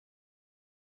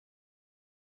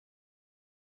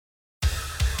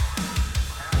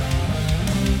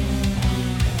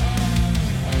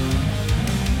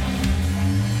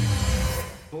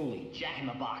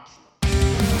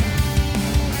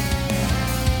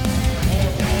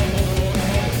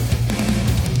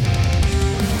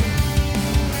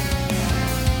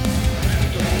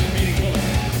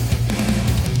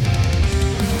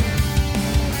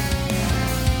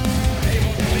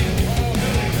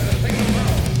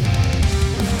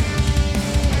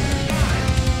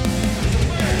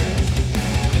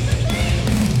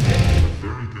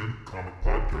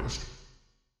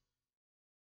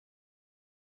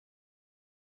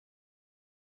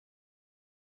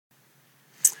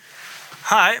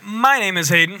Hi, my name is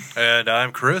Hayden. And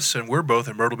I'm Chris, and we're both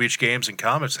at Myrtle Beach Games and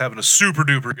Comics having a super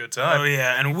duper good time. Oh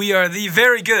yeah, and we are the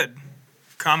very good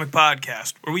comic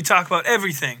podcast where we talk about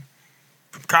everything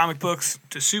from comic books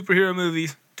to superhero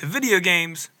movies to video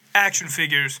games, action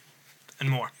figures, and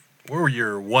more. We're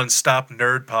your one-stop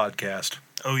nerd podcast.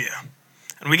 Oh yeah,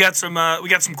 and we got some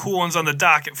cool ones on the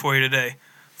docket for you today.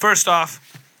 First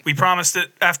off, we promised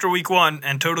it after week 1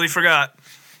 and totally forgot.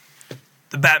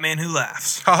 The Batman Who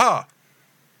Laughs. Haha.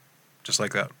 Just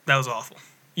like that. That was awful.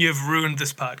 You have ruined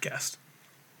this podcast.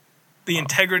 The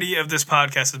integrity of this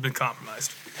podcast has been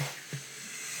compromised.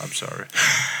 I'm sorry.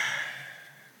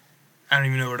 I don't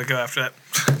even know where to go after that.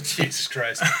 Jesus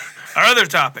Christ. Our other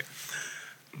topic.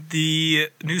 The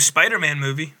new Spider-Man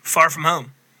movie, Far From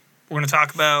Home. We're going to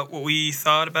talk about what we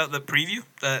thought about the preview,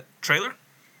 that trailer.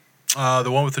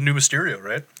 The one with the new Mysterio,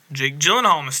 right? Jake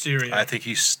Gyllenhaal Mysterio. I think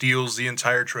he steals the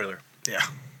entire trailer. Yeah.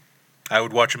 I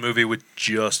would watch a movie with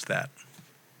just that.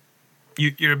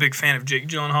 You're a big fan of Jake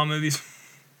Gyllenhaal movies?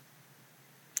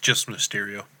 Just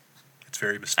Mysterio. It's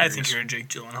very mysterious. I think you're a Jake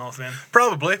Gyllenhaal fan.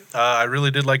 Probably. I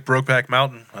really did like Brokeback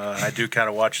Mountain. I do kind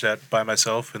of watch that by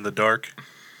myself in the dark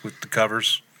with the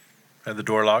covers and the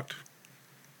door locked.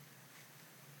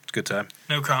 It's a good time.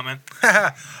 No comment.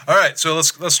 All right, so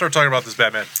let's start talking about this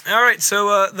Batman. All right,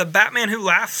 so the Batman Who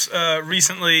Laughs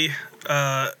recently,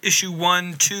 issue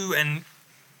 1, 2, and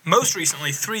most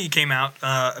recently 3 came out.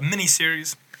 A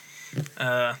miniseries,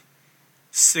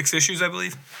 6 issues, I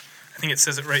believe. I think it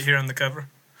says it right here on the cover.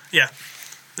 Yeah,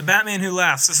 the Batman Who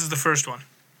Laughs. This is the first one.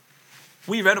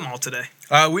 We read them all today.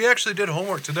 We actually did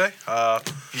homework today.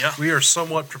 Yeah. We are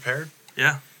somewhat prepared.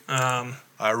 Yeah.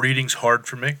 Reading's hard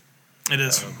for me. It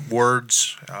is.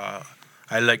 Words.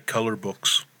 I like color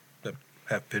books that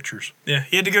have pictures. Yeah,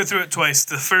 he had to go through it twice.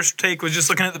 The first take was just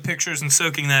looking at the pictures and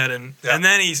soaking that in. Yeah. And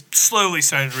then he slowly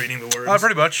started reading the words.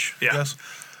 Pretty much, Yeah. yes.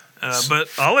 But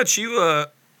I'll let you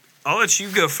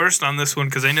go first on this one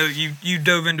because I know you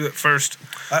dove into it first.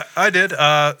 I did.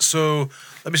 So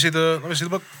let me see the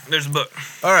book. There's a book.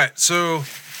 All right, so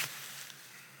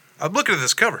I'm looking at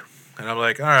this cover, and I'm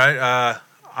like, all right,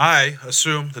 I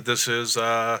assume that this is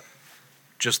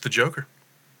just the Joker.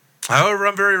 However,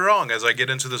 I'm very wrong as I get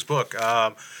into this book.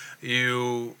 I'm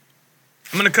going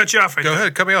to cut you off right Go there.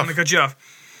 ahead, cut me off. I'm going to cut you off.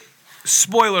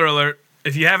 Spoiler alert.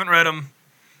 If you haven't read them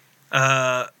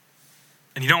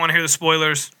and you don't want to hear the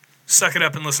spoilers, suck it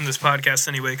up and listen to this podcast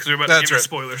anyway because we're about to give you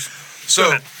spoilers.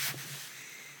 So,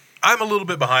 I'm a little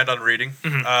bit behind on reading.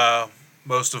 Mm-hmm.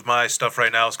 Most of my stuff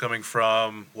right now is coming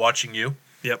from watching you.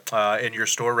 Yep. In your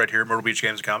store right here, Myrtle Beach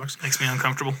Games and Comics. Makes me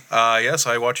uncomfortable. Yes,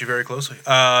 I watch you very closely.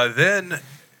 Then,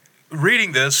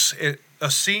 reading this, it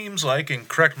seems like, and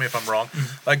correct me if I'm wrong,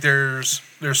 like they're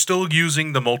still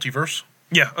using the multiverse.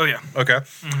 Yeah. Oh, yeah. Okay.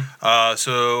 Mm-hmm.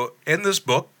 So, in this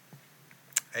book,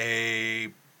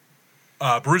 Bruce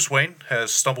Wayne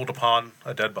has stumbled upon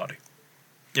a dead body.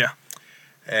 Yeah.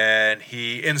 And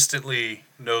he instantly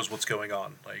knows what's going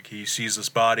on. Like, he sees this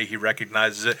body, he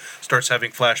recognizes it, starts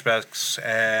having flashbacks,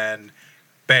 and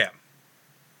bam.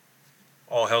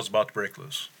 All hell's about to break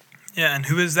loose. Yeah, and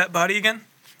who is that body again?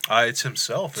 It's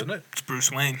himself, isn't it? It's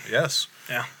Bruce Wayne. Yes.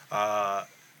 Yeah.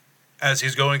 As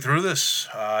he's going through this,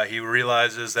 he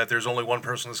realizes that there's only one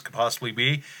person this could possibly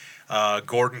be.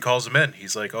 Gordon calls him in.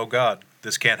 He's like, oh, God,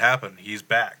 this can't happen. He's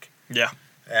back. Yeah.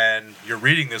 And you're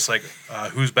reading this like,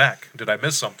 who's back? Did I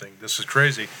miss something? This is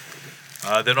crazy.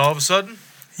 Then all of a sudden,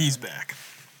 he's back.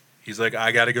 He's like,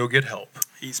 I got to go get help.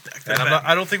 He's back. And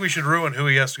I don't think we should ruin who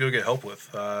he has to go get help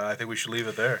with. I think we should leave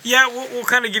it there. Yeah, we'll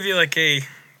kind of give you like a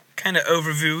kind of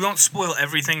overview. We won't spoil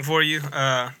everything for you.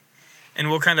 And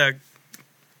we'll kind of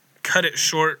cut it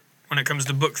short when it comes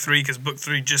to Book 3, because Book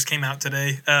 3 just came out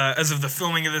today. As of the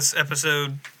filming of this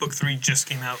episode, Book 3 just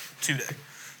came out today.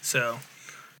 So,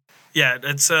 yeah,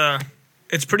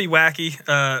 it's pretty wacky.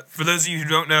 For those of you who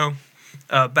don't know,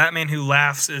 Batman Who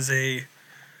Laughs is a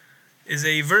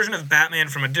version of Batman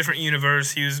from a different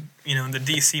universe. He was, in the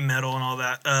DC metal and all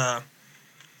that,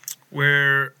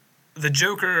 where the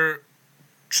Joker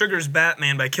triggers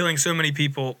Batman by killing so many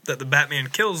people that the Batman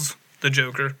kills the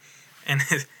Joker, and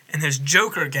his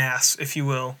Joker gas, if you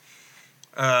will,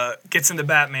 gets into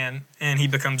Batman, and he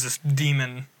becomes this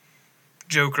demon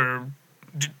Joker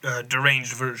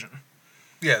deranged version.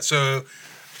 Yeah, so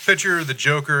picture the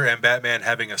Joker and Batman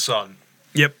having a son.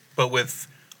 Yep. But with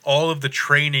all of the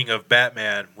training of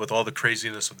Batman, with all the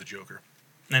craziness of the Joker.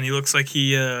 And he looks like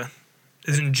he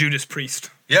isn't Judas Priest.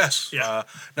 Yes. Yeah.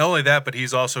 Not only that, but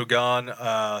he's also gone,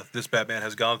 this Batman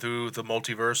has gone through the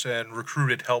multiverse and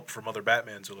recruited help from other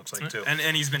Batmans, it looks like, too.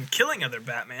 And he's been killing other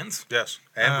Batmans. Yes,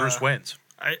 and Bruce Wayne's.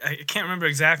 I can't remember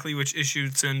exactly which issue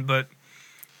it's in, but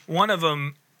one of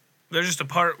them, there's just a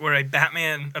part where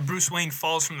a Bruce Wayne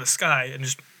falls from the sky and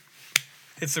just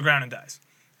hits the ground and dies.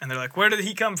 And they're like, where did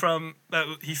he come from?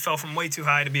 He fell from way too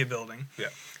high to be a building. Yeah.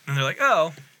 And they're like,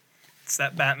 oh, it's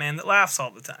that Batman that laughs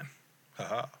all the time.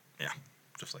 Haha. Yeah.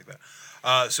 Just like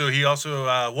that. So he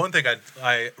also, one thing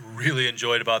I really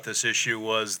enjoyed about this issue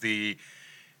was the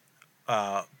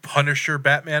Punisher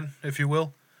Batman, if you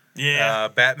will. Yeah.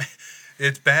 Batman.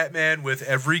 It's Batman with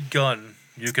every gun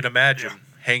you can imagine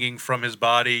hanging from his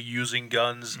body, using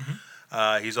guns.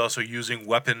 Mm-hmm. He's also using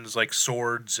weapons like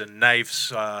swords and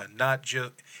knives.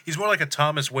 He's more like a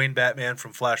Thomas Wayne Batman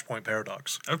from Flashpoint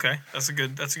Paradox. Okay, that's a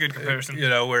good comparison.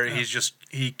 Where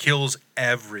he kills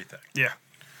everything. Yeah.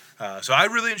 So I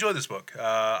really enjoyed this book.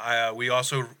 We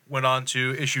also went on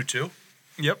to issue 2.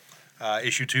 Yep.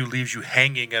 Issue 2 leaves you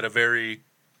hanging at a very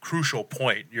crucial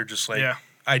point. You're just like,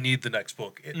 I need the next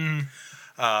book.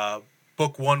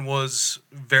 Book 1 was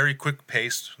very quick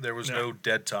paced. There was no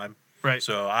dead time. Right.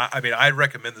 So I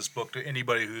recommend this book to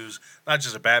anybody who's not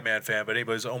just a Batman fan, but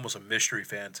anybody who's almost a mystery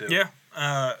fan too. Yeah.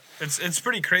 It's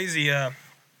pretty crazy. At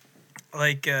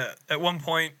one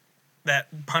point,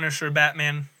 that Punisher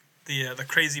Batman, the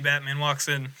crazy Batman, walks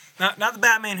in. Not the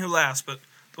Batman who laughs, but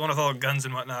the one with all the guns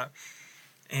and whatnot.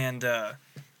 And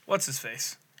what's his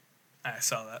face? I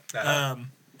saw that.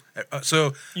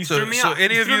 You threw me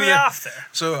off there.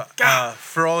 So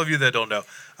for all of you that don't know,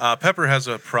 Pepper has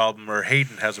a problem, or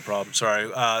Hayden has a problem.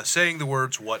 Sorry, saying the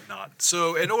words "whatnot."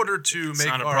 So in order to it's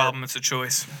not a problem, it's a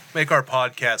choice. Make our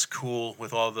podcast cool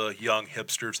with all the young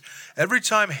hipsters. Every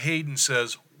time Hayden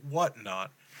says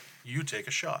 "whatnot," you take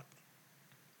a shot,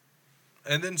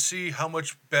 and then see how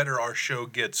much better our show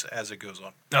gets as it goes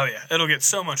on. Oh yeah, it'll get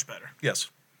so much better.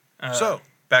 Yes. So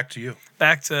back to you.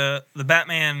 Back to the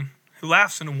Batman who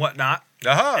laughs and whatnot.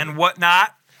 And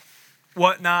whatnot.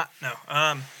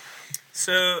 No.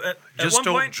 So at just one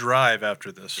don't point, drive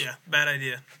after this. Yeah, bad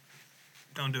idea.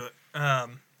 Don't do it.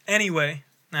 Anyway,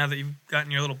 now that you've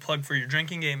gotten your little plug for your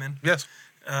drinking game in. Yes.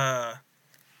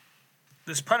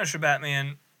 This Punisher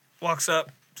Batman walks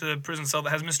up to the prison cell that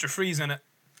has Mr. Freeze in it.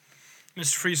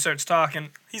 Mr. Freeze starts talking.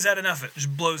 He's had enough of it.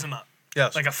 Just blows him up.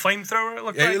 Yes. Like a flamethrower, it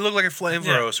looked like? Yeah, it looked like a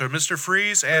flamethrower. Yeah. So Mr.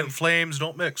 Freeze and flames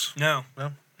don't mix. No.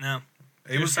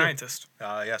 He was a scientist.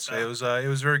 Yes, it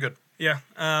was very good. Yeah,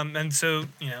 and so,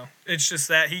 it's just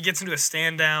that he gets into a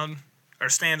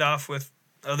standoff with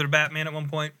other Batman at one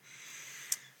point.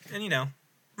 And,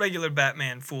 regular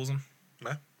Batman fools him.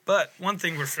 Yeah. But one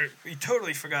thing we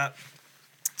totally forgot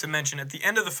to mention, at the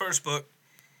end of the first book,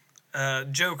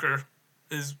 Joker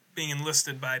is being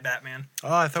enlisted by Batman.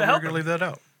 Oh, I thought we were going to leave that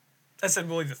out. I said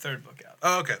we'll leave the third book out.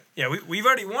 Oh, okay. Yeah, we've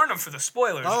already warned them for the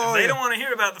spoilers. If they don't want to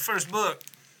hear about the first book,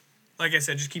 like I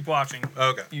said, just keep watching.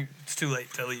 Okay. It's too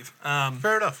late to leave.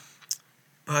 Fair enough.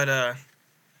 But,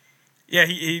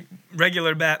 he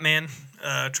regular Batman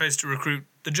tries to recruit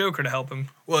the Joker to help him.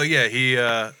 Well,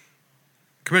 yeah,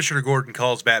 Commissioner Gordon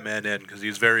calls Batman in because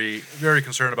he's very, very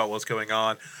concerned about what's going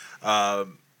on.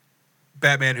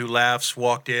 Batman Who Laughs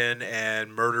walked in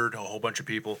and murdered a whole bunch of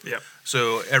people. Yep.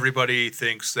 So everybody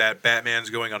thinks that Batman's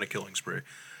going on a killing spree.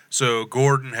 So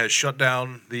Gordon has shut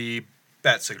down the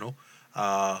bat signal,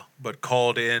 but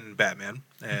called in Batman,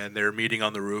 and they're meeting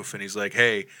on the roof, and he's like,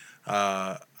 hey,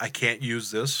 I can't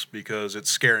use this because it's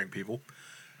scaring people.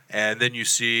 And then you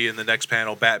see in the next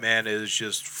panel, Batman is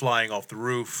just flying off the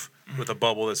roof with a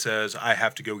bubble that says, I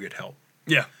have to go get help.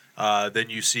 Yeah.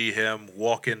 Then you see him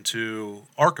walk into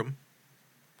Arkham,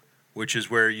 which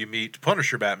is where you meet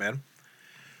Punisher Batman.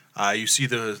 You see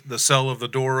the cell of the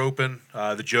door open.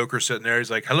 The Joker sitting there.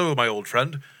 He's like, hello, my old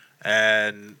friend.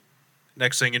 And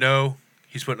next thing you know,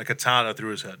 he's putting a katana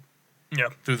through his head. Yeah.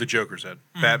 Through the Joker's head.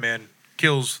 Batman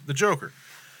kills the Joker.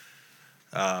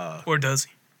 Or does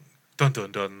he? Dun,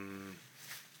 dun, dun.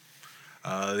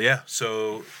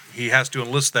 So he has to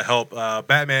enlist the help.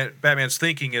 Batman's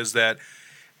thinking is that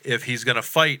if he's going to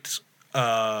fight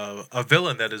a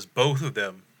villain that is both of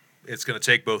them, it's going to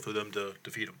take both of them to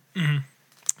defeat him. Mm-hmm.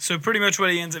 So pretty much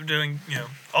what he ends up doing,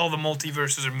 all the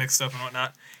multiverses are mixed up and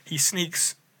whatnot. He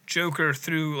sneaks Joker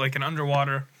through like an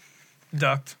underwater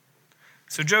duct.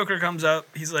 So Joker comes up.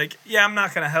 He's like, yeah, I'm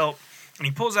not going to help. And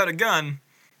he pulls out a gun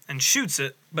and shoots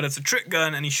it, but it's a trick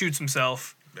gun, and he shoots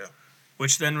himself,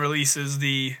 which then releases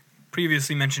the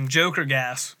previously mentioned Joker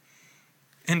gas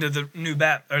into the new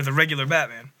the regular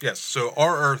Batman. Yes, so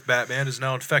our Earth Batman is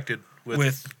now infected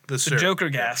with the Joker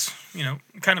gas.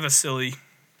 Kind of a silly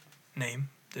name,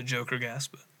 the Joker gas,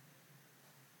 but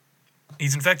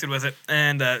he's infected with it.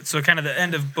 And so kind of the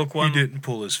end of book 1. He didn't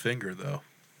pull his finger, though.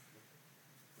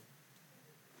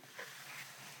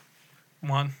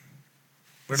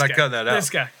 We're not cutting that out. This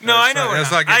guy. No, I know we're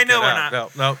not. I know we're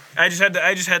not. No. I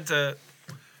just had to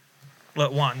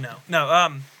let Juan know.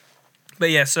 No, but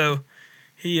yeah, so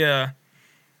he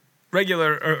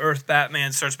regular Earth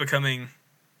Batman starts becoming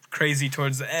crazy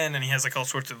towards the end, and he has like all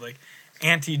sorts of like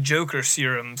anti-Joker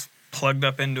serums plugged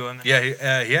up into him.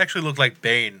 Yeah, he actually looked like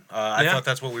Bane. I thought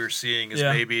that's what we were seeing is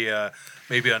maybe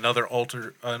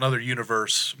another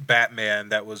universe Batman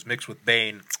that was mixed with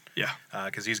Bane. Yeah,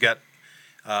 because he's got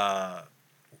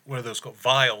what are those called?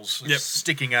 Vials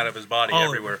sticking out of his body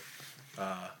everywhere.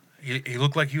 He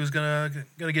looked like he was gonna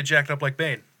get jacked up like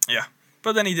Bane. Yeah,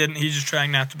 but then he didn't. He's just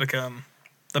trying not to become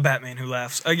the Batman who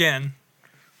laughs again.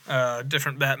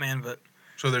 Different Batman, but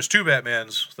so there's two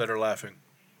Batmans that are laughing.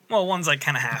 Well, one's like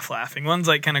kind of half laughing. One's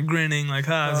like kind of grinning, like,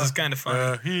 this is kind of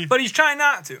funny. But he's trying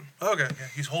not to. Okay, yeah,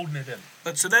 he's holding it in.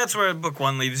 But so that's where book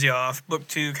 1 leaves you off. Book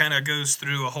 2 kind of goes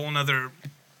through a whole nother,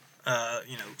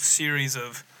 series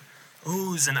of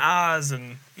oohs and ahs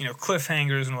and,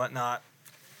 cliffhangers and whatnot.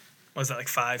 Was that like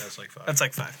 5? That's like 5. That's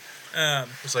like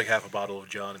 5. It's like half a bottle of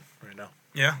John right now.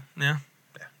 Yeah.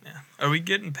 Are we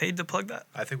getting paid to plug that?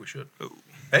 I think we should. Ooh.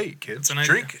 Hey, kids,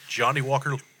 drink Johnny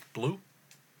Walker Blue.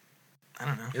 I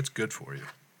don't know. It's good for you.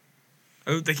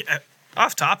 Oh,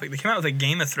 off topic. They came out with a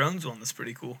Game of Thrones one that's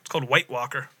pretty cool. It's called White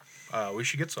Walker. We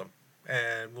should get some,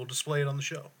 and we'll display it on the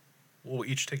show. We'll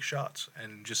each take shots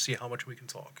and just see how much we can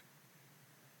talk.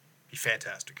 Be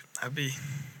fantastic. That'd be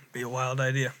a wild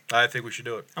idea. I think we should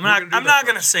do it. I'm not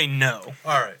gonna say no.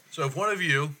 All right. So if one of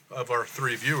you, of our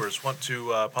 3 viewers, want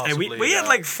to possibly, hey, we had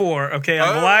like 4. Okay,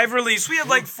 on the live release, we had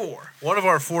like 4. One of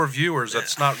our 4 viewers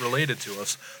that's not related to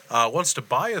us wants to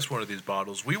buy us one of these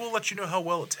bottles. We will let you know how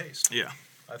well it tastes. Yeah,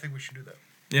 I think we should do that.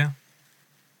 Yeah.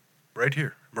 Right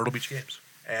here, Myrtle Beach Games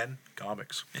and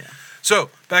Comics. Yeah. So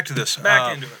back to this.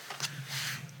 Back into it.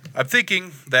 I'm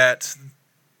thinking that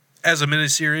as a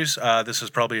miniseries, this is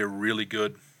probably a really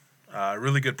good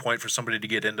point for somebody to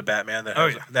get into Batman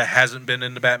that hasn't been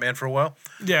into Batman for a while.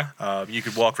 Yeah. You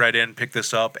could walk right in, pick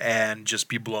this up, and just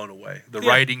be blown away. The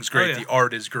writing's great. The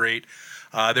art is great.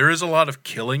 There is a lot of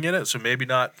killing in it, so maybe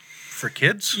not for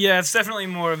kids. Yeah, it's definitely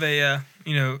more of a,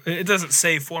 it doesn't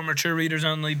say for mature readers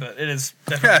only, but it is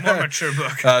definitely a more mature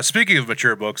book. Speaking of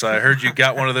mature books, I heard you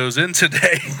got one of those in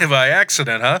today by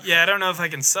accident, huh? Yeah, I don't know if I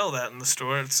can sell that in the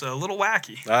store. It's a little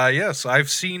wacky. Yes, I've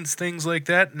seen things like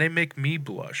that, and they make me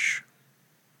blush.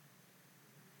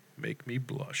 Make me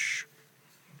blush.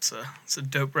 It's a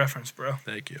dope reference, bro.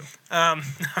 Thank you.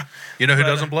 You know who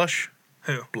doesn't blush?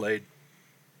 Who? Blade.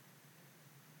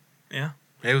 Yeah.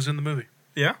 He was in the movie.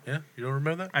 Yeah? Yeah? You don't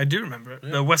remember that? I do remember it.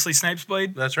 Yeah. The Wesley Snipes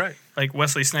Blade? That's right. Like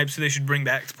Wesley Snipes, who they should bring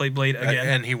back to play Blade again.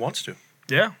 And he wants to.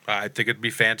 Yeah. I think it'd be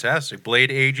fantastic. Blade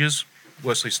ages.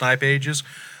 Wesley Snipe ages.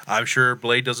 I'm sure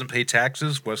Blade doesn't pay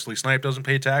taxes. Wesley Snipe doesn't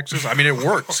pay taxes. I mean, it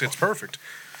works. It's perfect.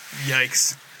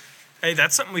 Yikes. Hey,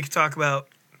 that's something we could talk about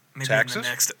maybe taxes? in the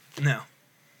next... No.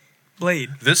 Blade.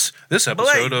 This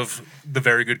episode of the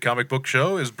Very Good Comic Book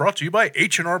Show is brought to you by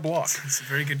H&R Block. It's a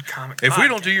very good comic If podcast. we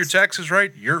don't do your taxes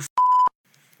right, you're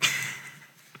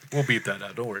We'll beep that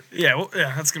out, don't worry. Yeah,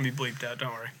 that's going to be bleeped out,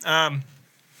 don't worry.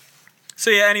 So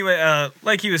yeah, anyway,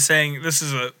 like he was saying, this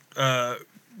is a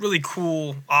really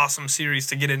cool, awesome series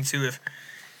to get into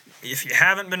if you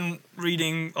haven't been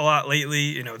reading a lot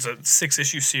lately. It's a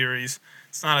 6-issue series.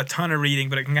 It's not a ton of reading,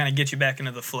 but it can kind of get you back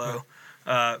into the flow.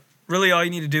 Really, all you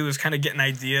need to do is kind of get an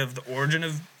idea of the origin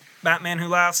of Batman Who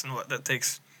Laughs, and what that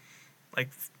takes like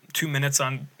 2 minutes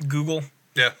on Google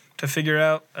to figure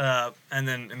out. And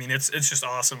then, I mean, it's just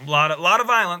awesome. A lot of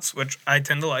violence, which I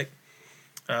tend to like.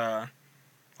 A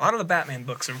lot of the Batman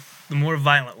books are the more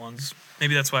violent ones.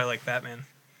 Maybe that's why I like Batman.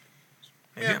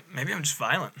 Maybe I'm just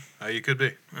violent. You could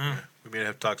be. We may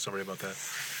have to talk to somebody about that.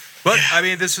 But I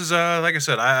mean, this is like I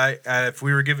said. I if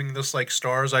we were giving this like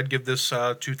stars, I'd give this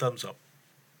 2 thumbs up.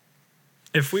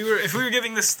 If we were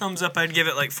giving this thumbs up, I'd give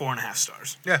it like 4.5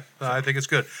 stars. Yeah, I think it's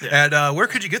good. Yeah. And where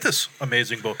could you get this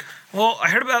amazing book? Well, I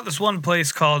heard about this one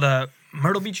place called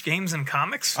Myrtle Beach Games and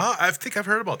Comics. I think I've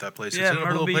heard about that place. Yeah, Is it a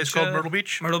little place called Myrtle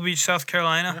Beach? Myrtle Beach, South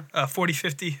Carolina,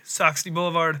 4050 Soxty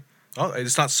Boulevard. Oh,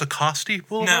 it's not Socosti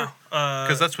Boulevard? No.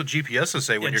 Because that's what GPSs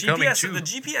say when you're coming to... The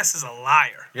GPS is a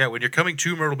liar. Yeah, when you're coming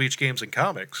to Myrtle Beach Games and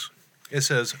Comics, it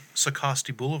says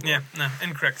Socosti Boulevard. Yeah, no,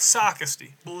 incorrect.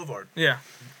 Socosti Boulevard. Yeah.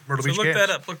 Myrtle Beach Games.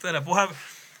 Look that up. We'll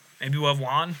have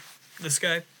Juan, this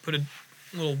guy, put a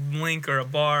little link or a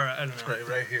bar, I don't know.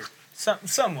 Right here.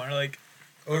 Somewhere, like...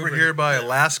 Over here by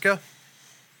Alaska.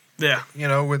 Yeah.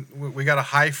 We got a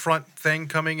high front thing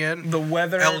coming in. The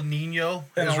weather El Nino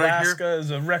in is Alaska right here.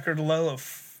 is a record low of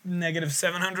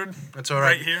 -700. That's all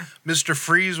right. Right here. Mr.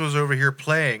 Freeze was over here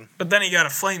playing. But then he got a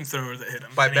flamethrower that hit him.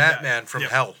 By Batman from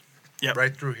Hell. Yep.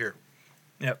 Right through here.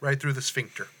 Yep. Right through the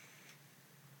sphincter.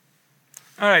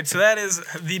 All right, so that is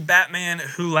the Batman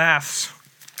Who Laughs.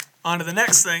 On to the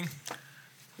next thing,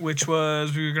 which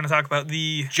was we were going to talk about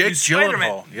the Jake new Spider-Man.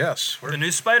 Gyllenhaal. Yes. The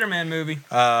new Spider-Man movie.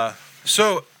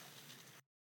 So,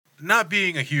 not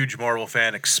being a huge Marvel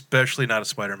fan, especially not a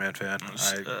Spider-Man fan,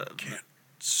 I can't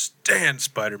stand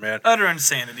Spider-Man. Utter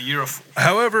insanity. You're a fool.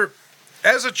 However,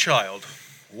 as a child,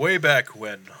 way back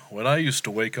when I used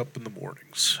to wake up in the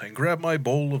mornings and grab my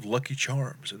bowl of Lucky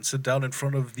Charms and sit down in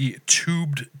front of the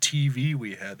tubed TV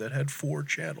we had that had 4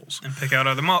 channels. And pick out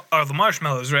all the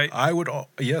marshmallows, right? I would,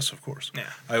 yes, of course. Yeah.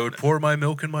 I would pour my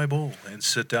milk in my bowl and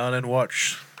sit down and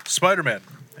watch Spider-Man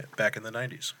back in the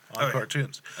 90s on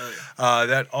cartoons. Oh, yeah.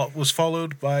 That was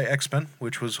followed by X-Men,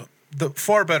 which was the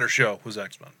far better show was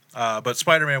X-Men. But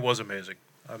Spider-Man was amazing.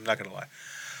 I'm not going to lie.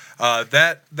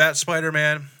 That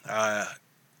Spider-Man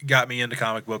got me into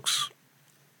comic books.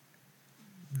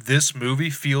 This movie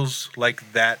feels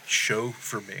like that show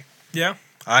for me. Yeah.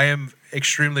 I am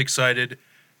extremely excited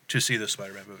to see the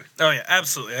Spider-Man movie. Oh, yeah,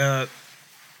 absolutely.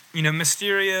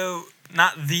 Mysterio,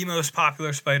 not the most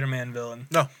popular Spider-Man villain.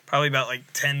 No. Probably about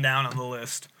 10 down on the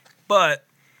list. But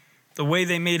the way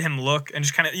they made him look and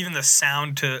just kind of even the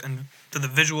sound to the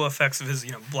visual effects of his,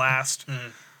 blast,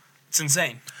 it's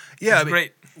insane. Yeah, it's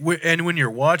great. And when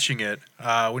you're watching it,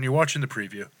 when you're watching the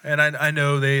preview, and I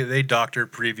know they doctor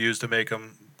previews to make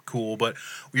them cool, but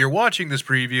when you're watching this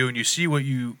preview and you see what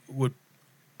you would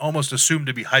almost assume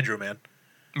to be Hydro Man.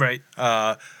 Right.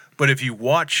 But if you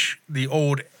watch the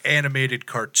old animated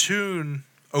cartoon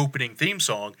opening theme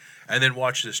song and then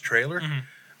watch this trailer,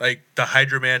 like the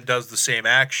Hydro Man does the same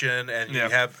action, and you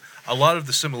have a lot of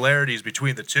the similarities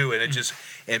between the two, and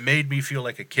it made me feel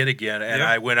like a kid again, and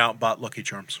I went out and bought Lucky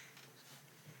Charms.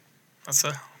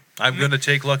 I'm going to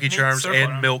take Lucky Charms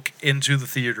and milk into the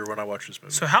theater when I watch this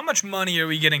movie. So how much money are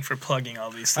we getting for plugging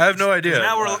all these things? I have no idea.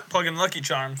 Now we're plugging Lucky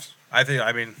Charms. I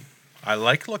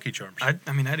like Lucky Charms. I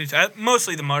do too.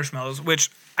 Mostly the marshmallows, which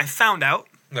I found out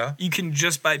you can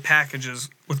just buy packages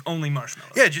with only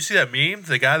marshmallows. Yeah, did you see that meme?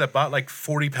 The guy that bought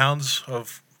 40 pounds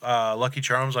of Lucky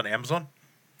Charms on Amazon?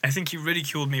 I think he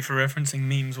ridiculed me for referencing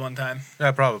memes one time.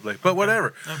 Yeah, probably. But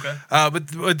whatever. Okay.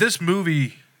 But this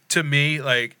movie, to me,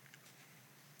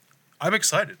 I'm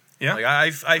excited. Yeah.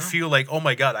 I feel like, oh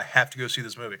my God, I have to go see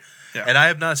this movie. Yeah. And I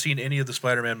have not seen any of the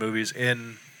Spider-Man movies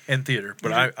in theater,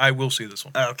 but I will see this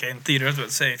one. Okay, in theater. I was about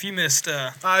to say, if you missed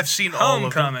I've seen all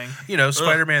of them.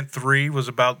 Spider-Man 3 was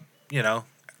about,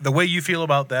 the way you feel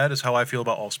about that is how I feel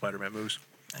about all Spider-Man movies.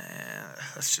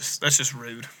 That's just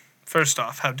rude. First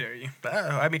off, how dare you?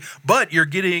 But you're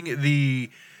getting the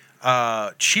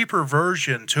cheaper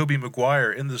version, Tobey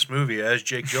Maguire, in this movie as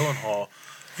Jake Gyllenhaal.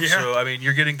 Yeah. So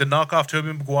you're getting the knockoff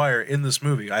Tobey Maguire in this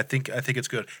movie. I think it's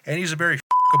good, and he's a very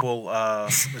fuckable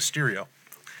Mysterio.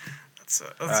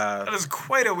 That is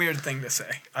quite a weird thing to say.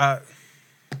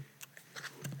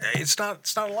 It's not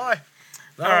a lie.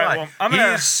 All right, well, he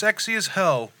is sexy as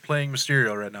hell playing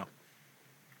Mysterio right now.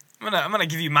 I'm gonna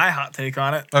give you my hot take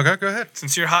on it. Okay, go ahead.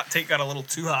 Since your hot take got a little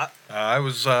too hot. I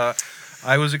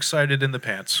was excited in the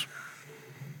pants.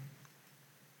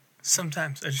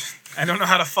 Sometimes I don't know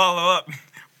how to follow up.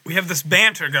 We have this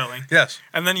banter going. Yes.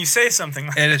 And then you say something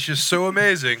like and it's just so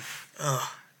amazing.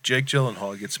 Jake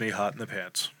Gyllenhaal gets me hot in the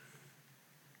pants.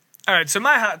 All right, so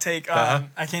my hot take on...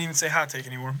 I can't even say hot take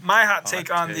anymore. My hot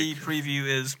take on the preview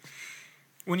is,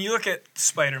 when you look at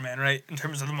Spider-Man, right, in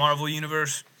terms of the Marvel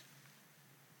Universe,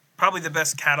 probably the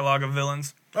best catalog of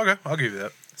villains. Okay, I'll give you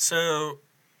that. So,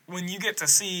 when you get to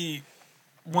see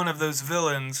one of those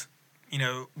villains,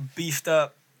 beefed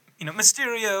up,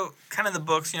 Mysterio, kind of the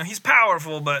books, he's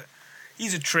powerful, but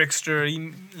he's a trickster,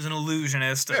 he's an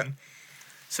illusionist. And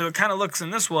so it kind of looks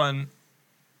in this one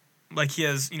like he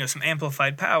has, some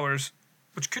amplified powers,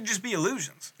 which could just be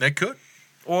illusions. They could.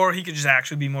 Or he could just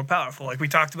actually be more powerful. Like we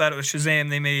talked about it with Shazam,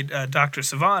 they made Dr.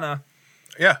 Savannah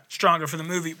stronger for the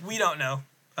movie. We don't know.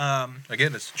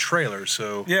 Again, it's a trailer,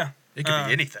 so it could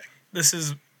be anything. This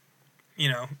is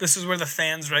where the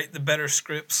fans write the better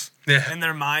scripts in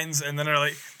their minds, and then are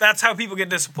like, that's how people get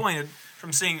disappointed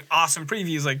from seeing awesome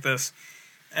previews like this,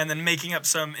 and then making up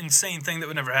some insane thing that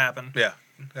would never happen. Yeah,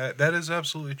 that is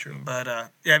absolutely true. But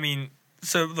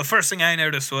so the first thing I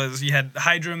noticed was you had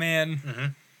Hydro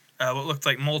Man, what looked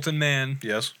like Molten Man,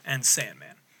 and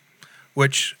Sandman.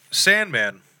 Which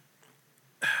Sandman?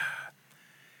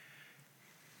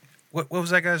 What was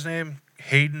that guy's name?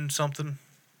 Hayden something.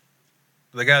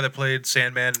 The guy that played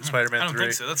Sandman in Spider-Man 3. I don't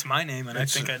think so. That's my name, and I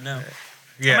think I'd know.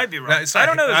 Yeah, I might be wrong. I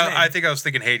don't know his name. I think I was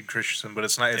thinking Hayden Christensen, but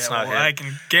it's not. It's not him. I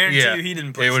can guarantee you he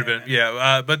didn't play. It would have been.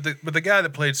 Yeah, but the guy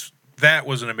that played that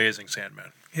was an amazing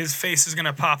Sandman. his face is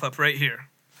gonna pop up right here.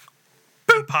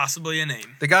 And possibly a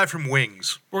name. The guy from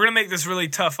Wings. We're gonna make this really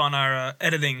tough on our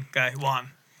editing guy,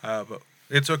 Juan. But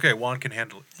it's okay. Juan can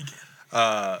handle it.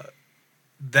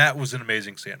 That was an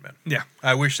amazing Sandman. Yeah.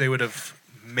 I wish they would have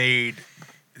made...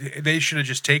 They should have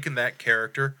just taken that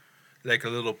character, like a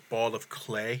little ball of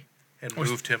clay, and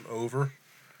moved him over.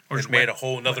 Or just made a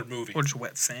whole nother movie. Or just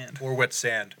wet sand. Or wet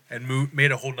sand. And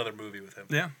made a whole nother movie with him.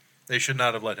 Yeah. They should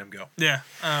not have let him go. Yeah.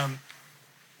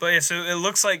 But yeah, so it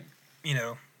looks like,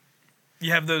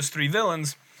 you have those three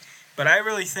villains, but I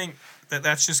really think that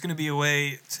that's just going to be a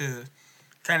way to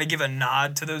kind of give a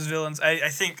nod to those villains. I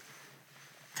think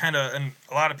and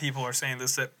a lot of people are saying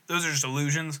this, that those are just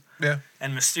illusions. Yeah.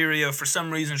 And Mysterio, for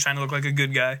some reason, is trying to look like a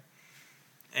good guy.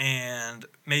 And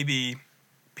maybe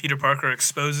Peter Parker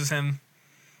exposes him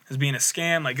as being a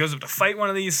scam, like goes up to fight one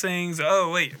of these things. Oh,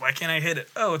 wait, why can't I hit it?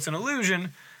 Oh, it's an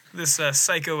illusion. This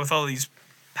psycho with all these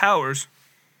powers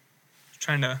is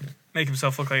trying to make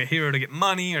himself look like a hero to get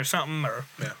money or something or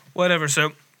whatever.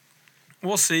 So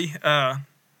we'll see.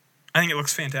 I think it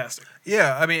looks fantastic.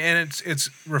 Yeah, I mean, and it's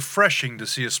refreshing to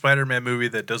see a Spider-Man movie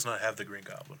that does not have the Green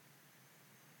Goblin.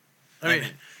 I mean,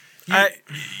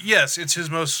 yes, it's his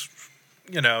most,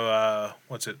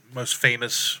 most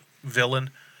famous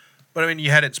villain. But I mean,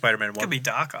 you had it in Spider-Man 1. It could be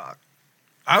Doc Ock.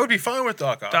 I would be fine with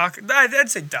Doc Ock. I'd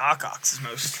say Doc Ock's his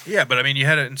most. Yeah, but I mean, you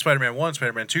had it in Spider-Man 1,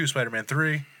 Spider-Man 2, Spider-Man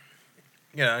 3.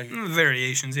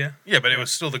 Variations, yeah. Yeah, but it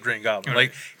was still the Green Goblin.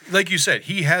 Right. Like you said,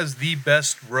 he has the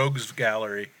best rogues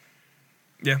gallery.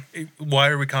 Yeah. Why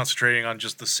are we concentrating on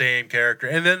just the same character?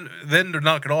 And then to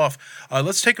knock it off,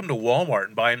 let's take him to Walmart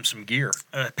and buy him some gear.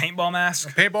 A paintball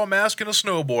mask? A paintball mask and a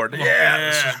snowboard.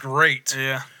 Yeah. This is great.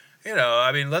 Yeah.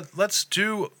 I mean, let's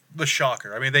do the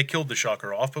Shocker. I mean, they killed the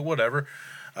Shocker off, but whatever.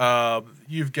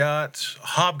 You've got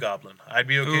Hobgoblin. I'd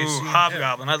be okay seeing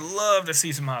Hobgoblin. him. I'd love to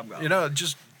see some Hobgoblin.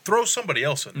 Just throw somebody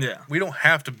else in there. Yeah. We don't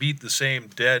have to beat the same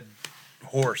dead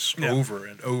horse over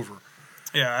and over.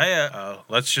 Yeah,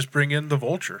 let's just bring in the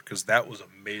Vulture, because that was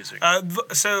amazing.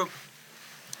 So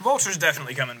Vulture's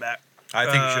definitely coming back. I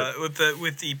think he should.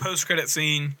 With the post-credit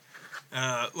scene,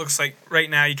 looks like right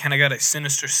now you kind of got a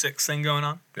Sinister Six thing going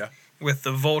on. Yeah. With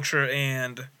the Vulture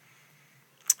and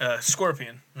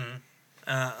Scorpion.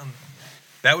 Mm-hmm.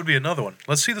 That would be another one.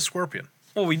 Let's see the Scorpion.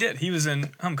 Well, we did. He was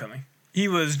in Homecoming. He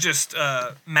was just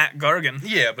Matt Gargan.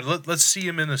 Yeah, but let's see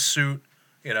him in a suit.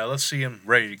 Let's see him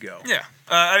ready to go. Yeah.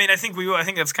 I think we will. I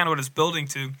think that's kind of what it's building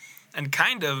to. And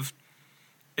kind of,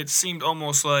 it seemed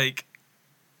almost like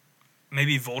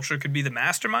maybe Vulture could be the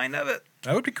mastermind of it.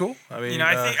 That would be cool. I mean,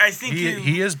 I think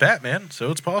he is Batman,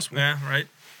 so it's possible. Yeah, right.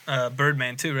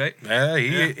 Birdman too, right? Yeah,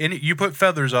 you put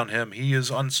feathers on him, he is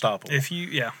unstoppable.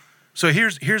 So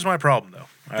here's my problem, though.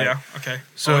 Right? Yeah. Okay.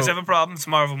 So always have a problem. It's a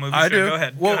Marvel movie. I do. Go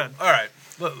ahead. Well, go ahead. All right.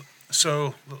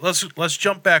 So let's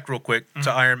jump back real quick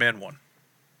to Iron Man 1.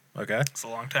 Okay. It's a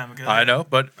long time ago. I know,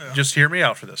 but just hear me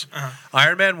out for this.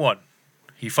 Iron Man 1.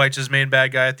 He fights his main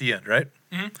bad guy at the end, right?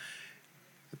 Mm-hmm.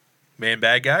 Main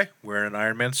bad guy wearing an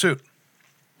Iron Man suit.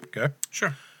 Okay.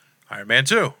 Sure. Iron Man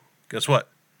 2. Guess what?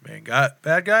 Bad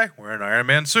guy wearing an Iron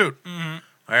Man suit. Mm-hmm.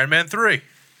 Iron Man 3.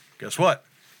 Guess what?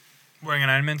 Wearing an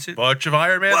Iron Man suit? Bunch of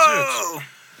Iron Man Whoa! suits.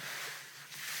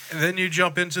 And then you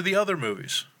jump into the other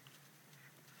movies.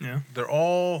 Yeah. They're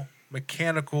all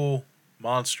mechanical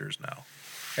monsters now.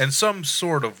 In some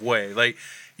sort of way. Like,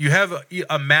 you have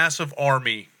a massive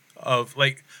army of,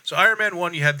 so Iron Man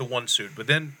 1, you had the one suit. But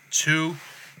then 2,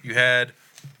 you had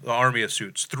the army of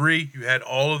suits. 3, you had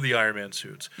all of the Iron Man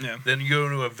suits. Yeah. Then you go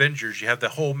into Avengers, you have the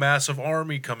whole massive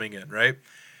army coming in, right?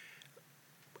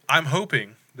 I'm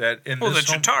hoping that in this... Well, the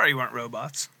Chitauri weren't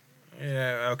robots.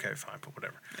 Yeah, okay, fine, but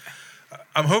whatever. Yeah.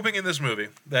 I'm hoping in this movie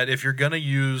that if you're going to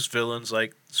use villains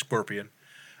like Scorpion,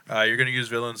 you're going to use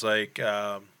villains like,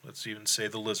 let's even say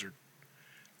the Lizard,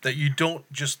 that you don't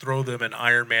just throw them in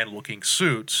Iron Man-looking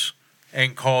suits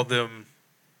and call them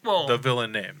the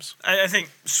villain names. I think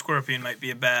Scorpion might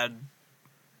be a bad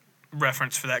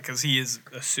reference for that because he is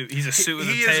a suit. He's a suit with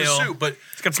a tail. He is a suit, but...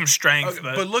 He's got some strength.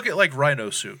 But look at, Rhino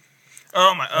suit.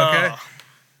 Oh, my... Okay?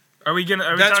 Are we talking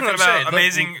about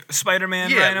Amazing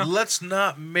Spider-Man Rhino? Let's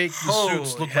not make the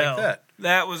suits look like that.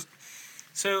 That was...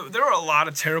 So, there were a lot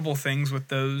of terrible things with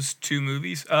those two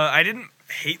movies. I didn't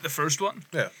hate the first one.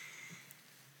 Yeah.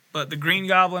 But the Green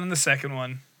Goblin in the second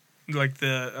one, like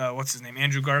the, what's his name,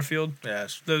 Andrew Garfield?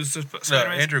 Yes. Those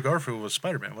Spider-Man. No, Andrew Garfield was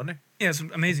Spider-Man, wasn't he? Yeah, it's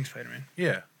Amazing Spider-Man.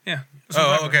 Yeah. Yeah.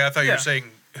 Oh, okay. I thought you were saying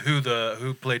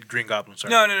who played Green Goblin.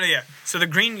 Sorry. No, yeah. So the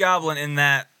Green Goblin in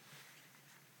that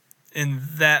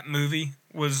movie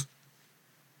was,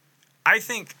 I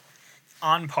think,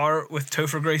 on par with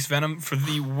Topher Grace Venom for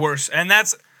the worst. And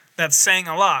that's That's saying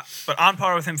a lot, but on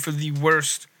par with him for the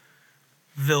worst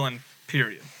villain,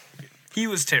 period. He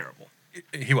was terrible.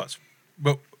 He was.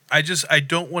 But I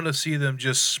don't want to see them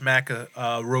just smack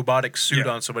a robotic suit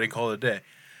on somebody and call it a day.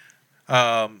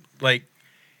 Like,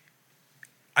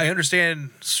 I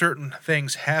understand certain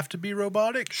things have to be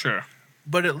robotic. Sure.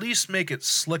 But at least make it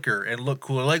slicker and look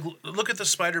cooler. Like, look at the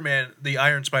Spider-Man, the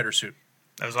Iron Spider suit.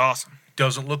 That was awesome.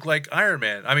 Doesn't look like Iron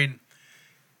Man. I mean,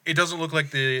 it doesn't look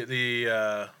like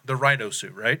the Rhino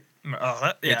suit, right?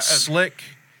 Oh, it's slick.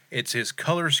 It's his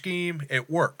color scheme. It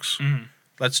works. Mm-hmm.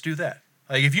 Let's do that.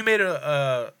 Like, if you made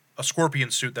a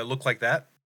Scorpion suit that looked like that,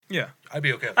 yeah, I'd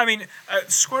be okay. I mean, a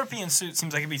Scorpion suit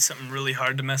seems like it'd be something really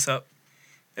hard to mess up.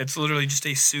 It's literally just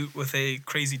a suit with a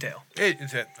crazy tail.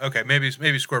 Okay,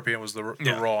 maybe Scorpion was the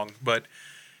wrong, but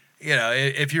you know,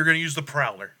 if you're going to use the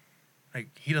Prowler, like,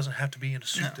 he doesn't have to be in a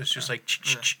suit that's just like,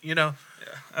 you know.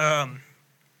 Yeah.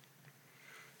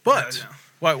 But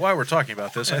while we're talking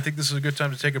about this, I think this is a good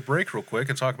time to take a break real quick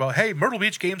and talk about, hey, Myrtle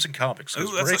Beach Games and Comics. Ooh,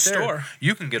 that's right a store.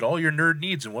 You can get all your nerd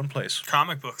needs in one place.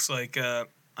 Comic books like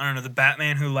I don't know, the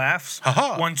Batman Who Laughs.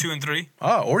 1, 2, and 3.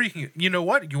 Or you know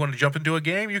what? You want to jump into a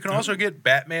game? You can also get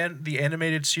Batman the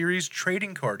Animated Series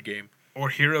trading card game. Or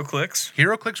Hero Clicks.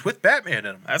 Hero Clicks with Batman in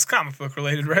them. That's comic book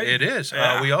related, right? It is.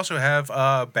 Yeah. We also have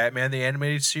Batman the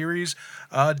Animated Series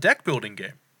deck building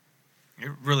game.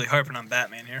 You're really harping on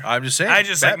Batman here. I'm just saying. I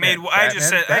just Batman, I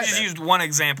just used one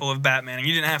example of Batman, and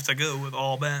you didn't have to go with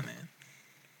all Batman.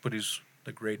 But he's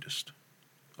the greatest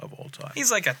of all time. He's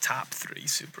like a top 3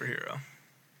 superhero.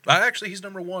 Actually, he's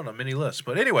number 1 on many lists.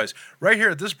 But anyways, right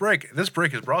here at this break is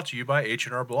brought to you by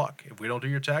H&R Block. If we don't do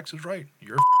your taxes right,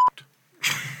 you're f***ed.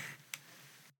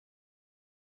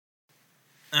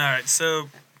 All right, so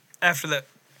after that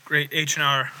great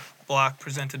H&R Block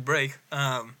presented break,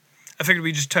 I figured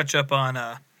we'd just touch up on,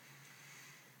 I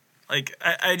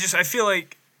feel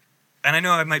like, and I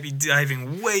know I might be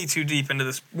diving way too deep into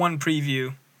this one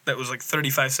preview that was like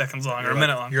 35 seconds long or a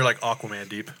minute long. You're like Aquaman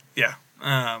deep. Yeah.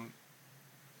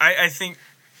 I think,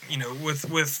 you know, with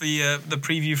the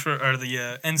preview or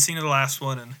the end scene of the last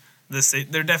one and this,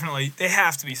 they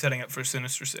have to be setting up for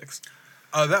Sinister Six.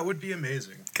 That would be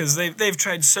amazing. Because they've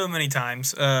tried so many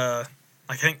times. I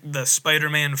think the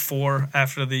Spider-Man 4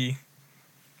 after the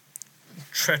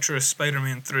treacherous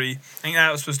Spider-Man 3. I think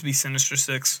that was supposed to be Sinister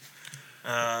Six.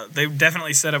 They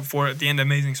definitely set up for it at the end of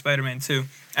Amazing Spider-Man 2.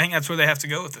 I think that's where they have to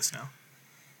go with this now.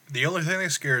 The only thing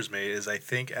that scares me is I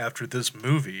think after this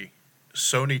movie,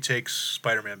 Sony takes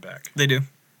Spider-Man back. They do.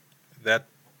 That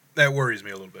worries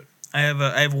me a little bit. I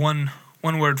have one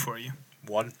word for you.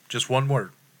 Just one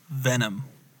word. Venom.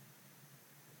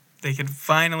 They could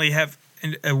finally have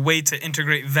a way to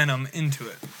integrate Venom into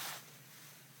it.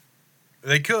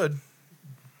 They could,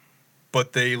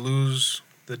 but they lose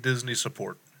the Disney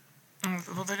support.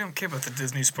 Well, they don't care about the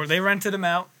Disney support. They rented him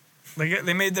out.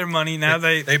 They made their money. Now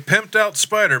they pimped out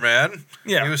Spider-Man.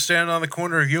 Yeah. He was standing on the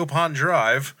corner of Yopon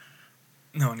Drive.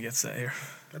 No one gets that here.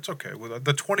 That's okay. Well,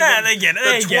 the 21, they get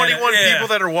it. The 21 Yeah. people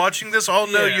that are watching this all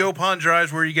know Yopon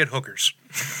Drive's where you get hookers.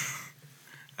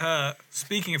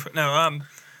 Speaking of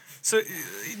so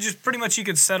just pretty much you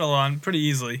could settle on pretty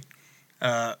easily.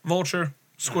 Vulture,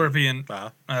 Scorpion,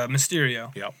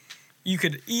 Mysterio. Yeah. You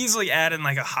could easily add in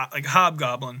like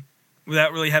Hobgoblin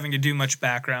without really having to do much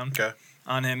background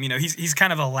on him. You know, he's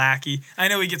kind of a lackey. I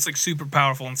know he gets like super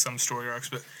powerful in some story arcs,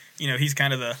 but you know, he's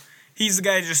the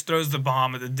guy who just throws the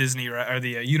bomb at the Disney or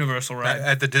the Universal ride.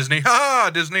 At the Disney.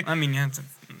 Disney. I mean, yeah,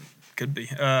 could be.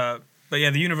 But yeah,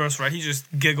 the Universal ride, he just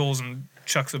giggles and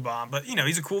chucks a bomb. But, you know,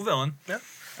 he's a cool villain. Yeah.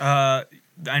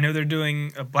 I know they're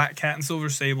doing a Black Cat and Silver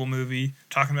Sable movie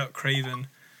talking about Kraven.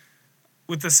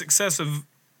 With the success of,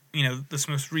 you know, this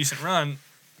most recent run,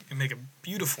 you can make a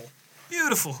beautiful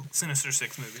Sinister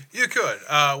Six movie. You could.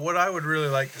 What I would really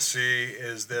like to see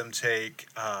is them take,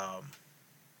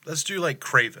 let's do like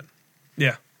Kraven.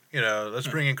 Yeah. You know, let's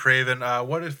bring in Kraven.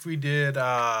 What if we did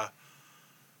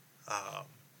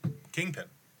Kingpin?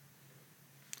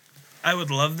 I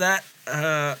would love that.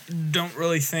 Don't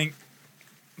really think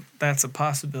that's a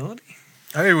possibility.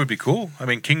 I mean, it would be cool. I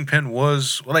mean, Kingpin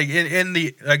was like in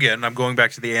the again. I'm going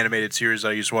back to the animated series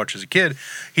I used to watch as a kid.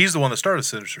 He's the one that started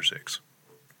Sinister Six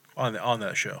on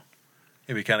that show.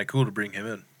 It'd be kind of cool to bring him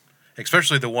in,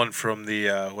 especially the one from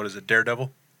the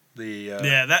Daredevil.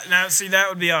 That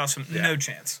would be awesome. Yeah. No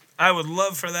chance. I would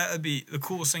love for that. That'd be the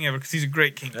coolest thing ever because he's a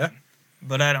great Kingpin. Yeah.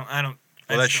 But I don't.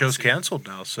 Well, that show's canceled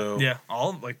now, so yeah,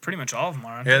 pretty much all of them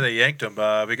are. They yanked them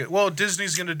because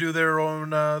Disney's going to do their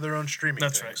own streaming.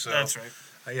 That's thing, right. So, that's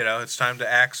right. You know, it's time to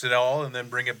axe it all and then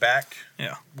bring it back.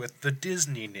 Yeah. With the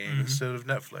Disney name instead of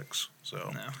Netflix.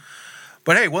 So. No.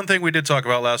 But hey, one thing we did talk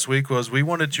about last week was we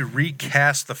wanted to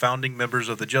recast the founding members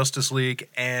of the Justice League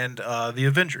and the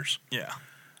Avengers. Yeah.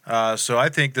 So I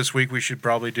think this week we should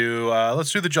probably do,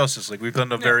 let's do the Justice League. We've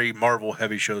done a very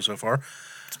Marvel-heavy show so far.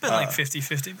 It's been like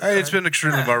 50-50. It's been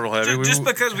extremely Marvel-heavy. Just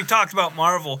because we talked about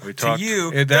Marvel to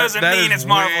you that doesn't mean it's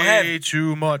Marvel-heavy. Way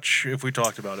too much if we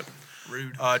talked about it.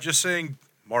 Rude. Just saying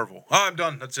Marvel. I'm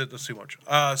done. That's it. That's too much.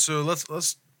 So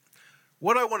let's.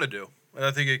 What I want to do, and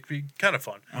I think it'd be kind of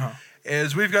fun,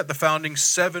 is we've got the founding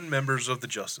 7 members of the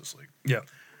Justice League. Yeah.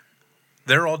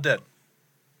 They're all dead.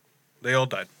 They all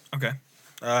died. Okay.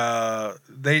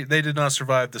 They did not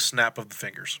survive the snap of the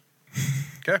fingers.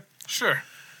 Okay? Sure.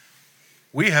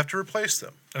 We have to replace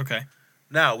them. Okay.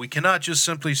 Now, we cannot just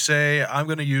simply say, I'm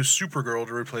going to use Supergirl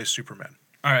to replace Superman.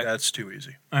 All right. That's too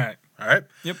easy. All right. All right?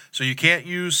 Yep. So you can't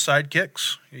use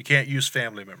sidekicks. You can't use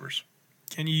family members.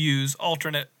 Can you use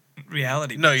alternate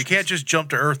reality? No, you can't just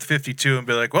jump to Earth 52 and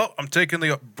be like, well, I'm taking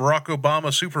the Barack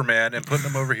Obama Superman and putting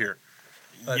him over here.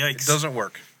 Yikes. It doesn't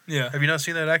work. Yeah. Have you not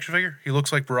seen that action figure? He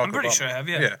looks like Barack Obama. I'm pretty sure I have,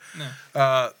 yeah.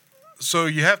 Yeah. So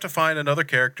you have to find another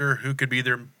character who could be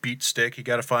their beat stick. You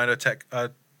got to find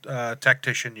a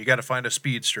tactician. You got to find a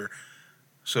speedster.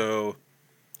 So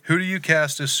who do you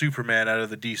cast as Superman out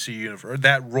of the DC universe? Or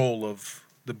that role of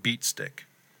the beat stick?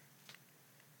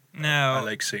 Now, I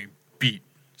like saying beat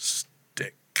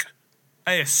stick.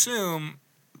 I assume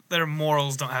their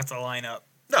morals don't have to line up.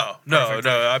 No.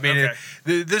 I mean,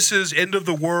 this is end of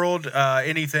the world.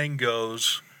 Anything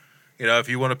goes. You know, if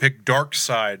you want to pick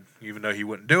Darkseid, even though he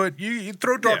wouldn't do it, you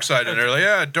throw Darkseid in there.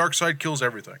 Like, Darkseid kills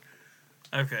everything.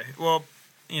 Okay. Well,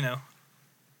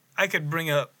 I could bring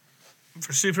up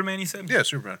for Superman. You said. Yeah,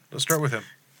 Superman. Let's start with him.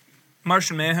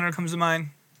 Martian Manhunter comes to mind.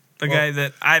 The guy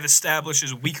that I've established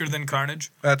is weaker than Carnage.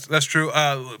 That's true.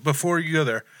 Before you go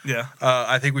there,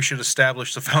 I think we should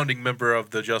establish the founding member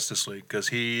of the Justice League because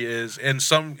he is in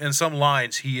some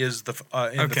lines he is the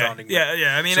the founding. Yeah,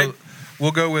 yeah. I mean, so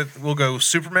we'll go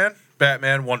Superman,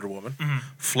 Batman, Wonder Woman,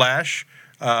 Flash,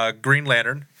 Green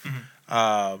Lantern,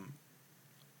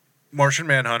 Martian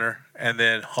Manhunter, and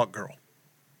then Hawk Girl.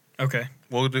 Okay.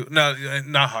 We'll do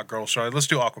not Hawk Girl. Sorry, let's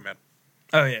do Aquaman.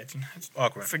 Oh yeah,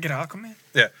 Aquaman. Forget Aquaman.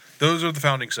 Yeah, those are the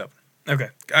founding 7. Okay.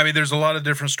 I mean, there's a lot of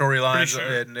different storylines, Sure.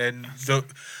 and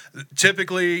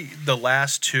typically the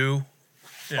last 2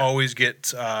 always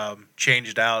get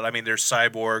changed out. I mean, there's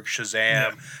Cyborg,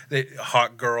 Shazam,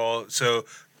 Hawk Girl. So,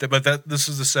 this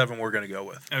is the 7 we're going to go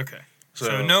with. Okay.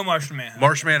 So no Martian Manhunter.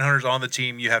 Martian Manhunter's on the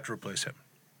team. You have to replace him.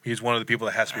 He's one of the people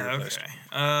that has to be replaced.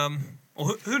 Okay.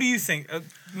 Well, who do you think?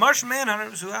 Martian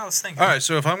Manhunter is who I was thinking. All right.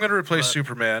 So if I'm going to replace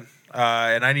Superman,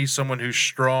 and I need someone who's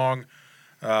strong,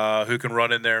 who can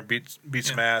run in there and beat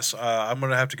some ass, I'm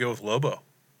going to have to go with Lobo.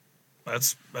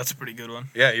 That's a pretty good one.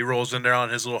 Yeah, he rolls in there on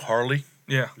his little Harley.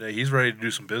 Yeah. He's ready to do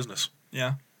some business.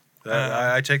 Yeah.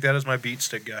 I take that as my beat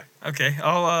stick guy. Okay.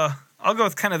 I'll go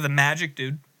with kind of the magic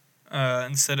dude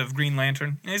instead of Green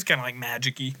Lantern. He's kind of like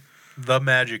magic-y. The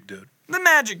magic dude. The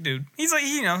magic dude. He's like,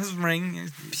 his ring.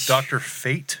 Dr.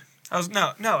 Fate? I was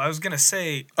gonna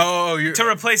say to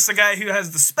replace the guy who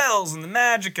has the spells and the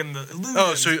magic and the illusions.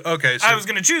 Oh, so I was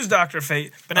gonna choose Dr.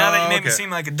 Fate, but now that you made me seem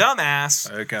like a dumbass,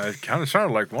 okay, it kind of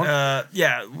sounded like one.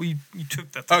 you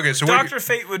took that. Okay, so Dr.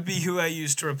 Fate would be who I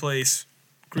used to replace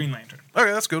Green Lantern.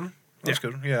 Okay, that's good. That's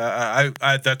good. Yeah,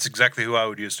 I that's exactly who I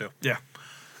would use too. Yeah.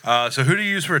 So who do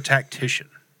you use for a tactician?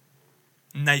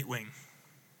 Nightwing.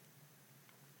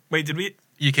 Wait, did we?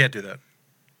 You can't do that.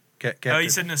 You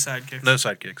said no sidekicks. No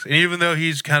sidekicks. And even though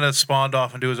he's kind of spawned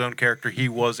off into his own character, he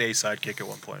was a sidekick at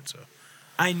one point. So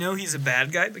I know he's a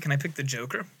bad guy, but can I pick the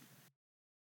Joker?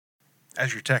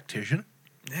 As your tactician?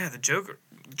 Yeah, the Joker.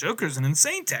 Joker's an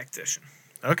insane tactician.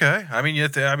 Okay. I mean,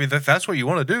 that's what you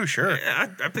want to do, sure. Yeah,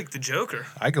 I pick the Joker.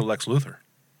 I go Lex Luthor.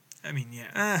 I mean,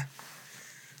 yeah.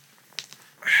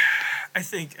 I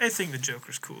think the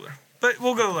Joker's cooler, but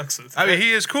we'll go Lex Luthor. I mean,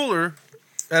 he is cooler.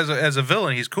 As a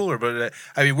villain, he's cooler, but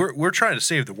I mean, we're trying to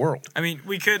save the world. I mean,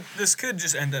 this could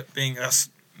just end up being us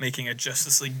making a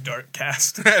Justice League Dart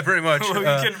cast. Yeah, pretty much.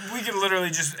 we could literally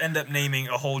just end up naming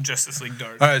a whole Justice League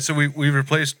Dart. All right, so we've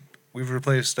replaced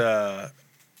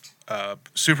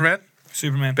Superman,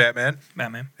 Batman,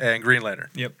 and Green Lantern.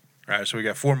 Yep. All right, so we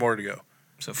got 4 more to go.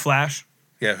 So Flash.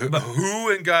 Yeah. Who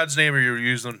in God's name are you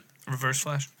using? Reverse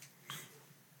Flash.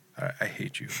 I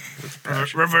hate you.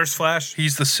 Reverse Flash.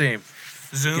 He's the same.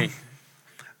 Zoom. Okay.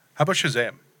 How about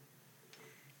Shazam?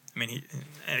 I mean,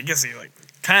 I guess he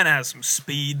kind of has some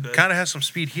speed, but kind of has some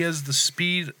speed. He has the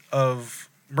speed of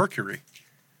Mercury.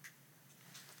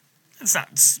 It's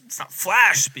not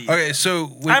Flash speed. Okay,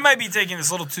 so I might be taking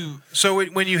this a little too. So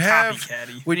when you have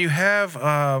copycatty. when you have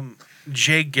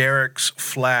Jay Garrick's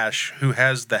Flash, who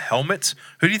has the helmet.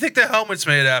 Who do you think the helmet's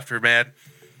made after, man?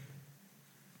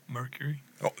 Mercury.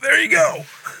 Oh, there you go.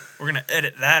 We're gonna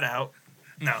edit that out.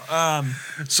 No.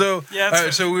 So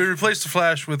Yeah, so we replaced the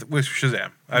Flash with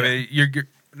Shazam. I mean, you're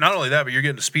not only that, but you're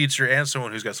getting a speedster and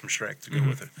someone who's got some strength to go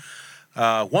with it.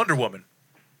 Wonder Woman.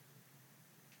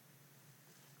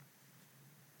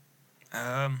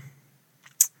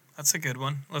 That's a good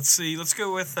one. Let's see. Let's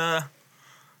go with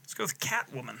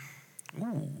Catwoman.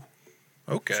 Ooh.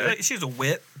 Okay. She's a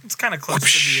wit. It's kind of close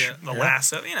to the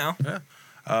lasso, you know. Yeah.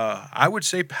 I would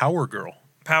say Power Girl.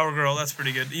 Power Girl. That's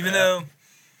pretty good. Even though,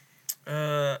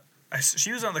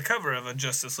 she was on the cover of a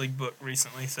Justice League book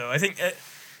recently, so I think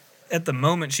at the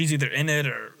moment she's either in it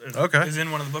or is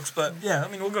in one of the books. But yeah, I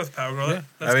mean, we'll go with Power Girl. Yeah.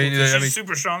 That's cool. She's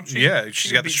super strong.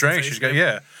 She's got the strength. She's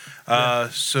got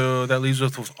So that leaves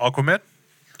us with Aquaman.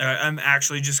 I'm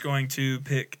actually just going to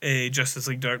pick a Justice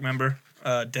League Dark member,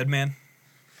 Deadman.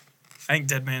 I think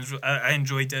Deadman's. I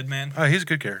enjoy Deadman. Oh, he's a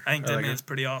good character. I think Deadman's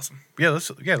pretty awesome. Yeah, let's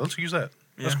use that.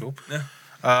 Yeah. That's cool.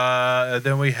 Yeah.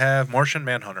 Then we have Martian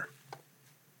Manhunter.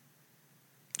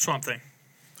 Swamp Thing.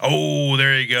 Oh,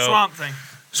 there you go. Swamp Thing.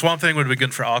 Swamp Thing would be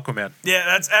good for Aquaman. Yeah,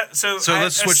 that's so. So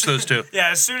let's switch those two.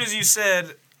 Yeah, as soon as you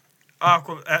said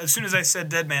as soon as I said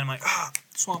Deadman, I'm like,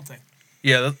 Swamp Thing.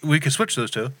 Yeah, we could switch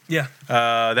those two. Yeah.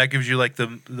 That gives you like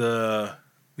the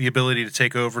ability to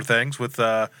take over things with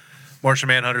Martian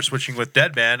Manhunter switching with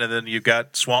Deadman, and then you've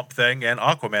got Swamp Thing and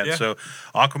Aquaman. Yeah. So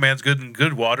Aquaman's good in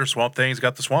good water. Swamp Thing's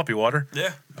got the swampy water.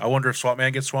 Yeah. I wonder if Swamp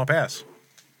Man gets swamp ass.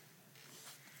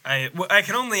 I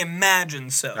can only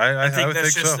imagine so. I think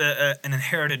that's just an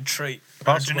inherited trait,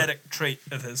 a genetic trait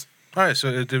of his. All right,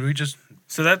 so did we just...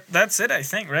 So that's it, I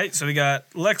think, right? So we got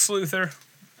Lex Luthor.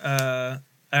 I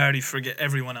already forget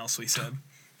everyone else we said.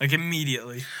 Like,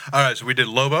 immediately. All right, so we did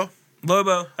Lobo.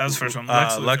 That was the first one.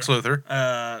 Lex Luthor.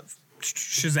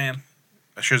 Shazam.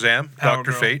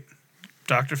 Dr. Fate.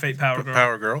 Dr. Fate,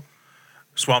 Power Girl.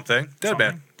 Swamp Thing.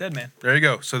 Deadman. There you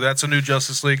go. So that's a new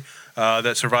Justice League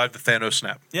that survived the Thanos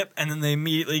snap. Yep, and then they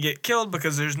immediately get killed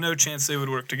because there's no chance they would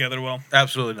work together well.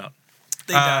 Absolutely not.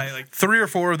 They die. Like 3 or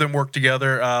 4 of them work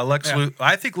together.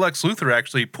 I think Lex Luthor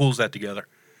actually pulls that together.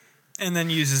 And then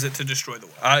uses it to destroy the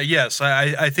world. Yes,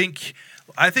 I think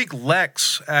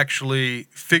Lex actually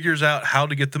figures out how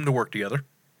to get them to work together.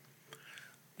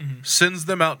 Mm-hmm. Sends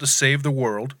them out to save the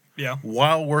world. Yeah.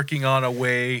 While working on a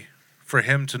way for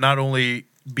him to not only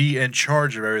be in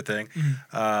charge of everything,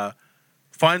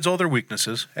 finds all their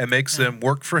weaknesses and makes them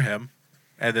work for him,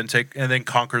 and then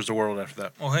conquers the world after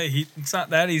that. Well, hey, it's not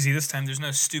that easy this time. There's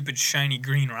no stupid shiny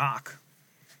green rock.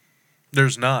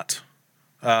 There's not.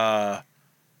 I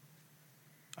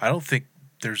don't think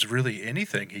there's really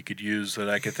anything he could use that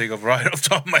I could think of right off the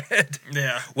top of my head.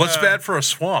 Yeah. What's bad for a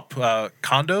swamp?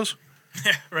 Condos?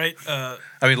 Yeah, right. I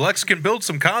mean, Lex can build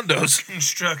some condos.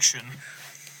 Construction.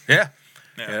 Yeah.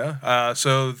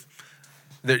 So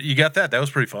you got that. That was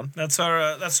pretty fun. That's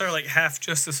our like half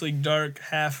Justice League Dark,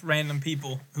 half random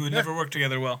people who would never work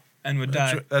together well and would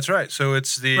die. That's right. So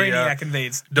it's the Brainiac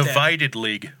invades. Divided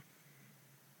League.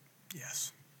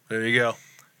 Yes. There you go.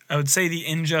 I would say the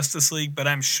Injustice League, but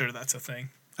I'm sure that's a thing.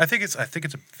 I think it's a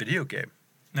video game.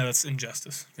 No, that's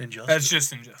Injustice. That's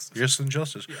just Injustice. Just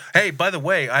Injustice. Yeah. Hey, by the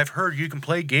way, I've heard you can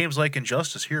play games like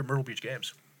Injustice here at Myrtle Beach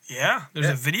Games. Yeah, there's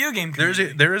a video game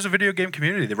community. There is a video game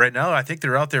community. Right now, I think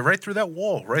they're out there right through that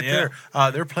wall, there.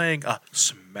 They're playing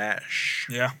Smash.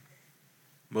 Yeah.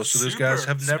 Most of those guys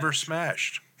have never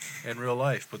smashed in real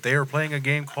life, but they are playing a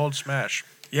game called Smash.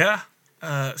 Yeah.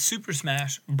 Super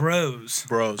Smash Bros.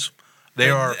 They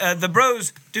are... the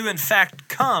bros do, in fact,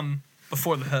 come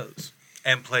before the hoes.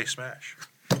 And play Smash.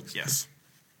 Yes.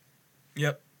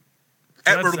 Yep.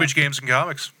 At Myrtle Beach Games and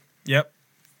Comics. Yep.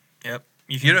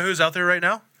 You know who's out there right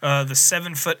now? The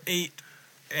 7'8"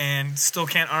 and still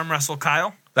can't arm wrestle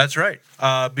Kyle. That's right.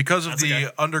 Because of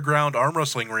the underground arm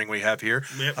wrestling ring we have here.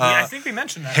 Yep. I think we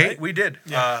mentioned that. Right? We did.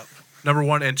 Yeah. Number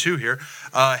 1 and 2 here.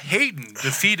 Hayden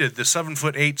defeated the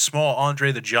 7'8" small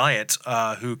Andre the Giant,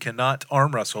 who cannot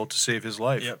arm wrestle to save his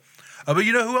life. Yep. But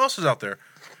you know who else is out there?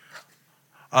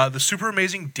 The super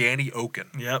amazing Danny Oken.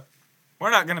 Yep. We're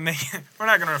not gonna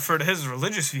refer to his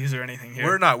religious views or anything here.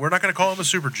 We're not gonna call him a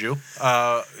super Jew.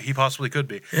 He possibly could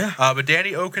be. Yeah. But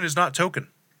Danny Oken is not token.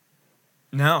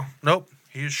 No. Nope.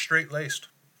 He is straight laced,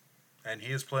 and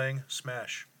he is playing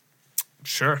Smash.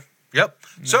 Sure. Yep.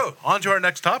 No. So on to our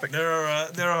next topic. There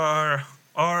are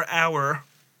our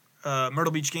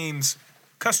Myrtle Beach Games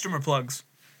customer plugs.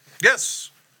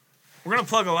 Yes. We're gonna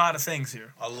plug a lot of things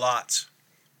here. A lot.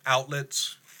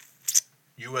 Outlets.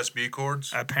 USB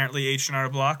cords. Apparently H&R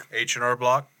Block. H&R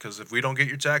Block, because if we don't get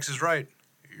your taxes right,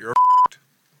 you're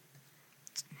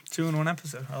 2 in 1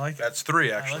 episode. I like it. That's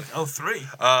 3, actually. Oh, 3.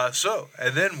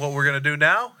 And then what we're going to do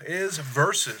now is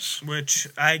versus. Which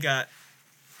I got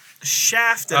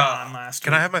shafted on last week.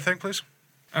 Can I have my thing, please?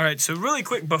 All right, so really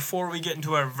quick before we get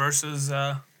into our versus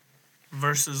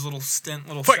little stint,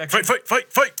 Fight.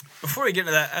 Before we get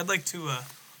into that, I'd like to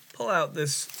pull out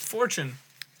this fortune.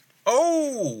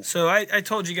 Oh! So I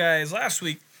told you guys last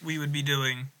week we would be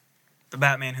doing the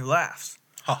Batman Who Laughs.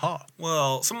 Haha.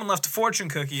 Well, someone left a fortune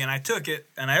cookie, and I took it,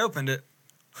 and I opened it.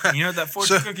 You know what that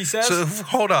fortune cookie says? So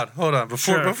hold on.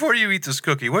 Before you eat this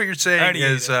cookie, what you're saying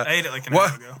is I ate it like an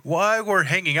hour ago. Why we're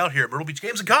hanging out here at Myrtle Beach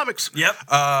Games and Comics.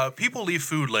 Yep. People leave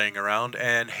food laying around,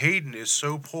 and Hayden is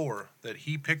so poor that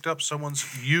he picked up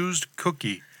someone's used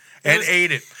cookie and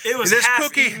ate it. It was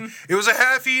half-eaten. It was a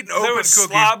half-eaten open cookie. There was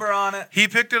slobber on it. He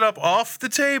picked it up off the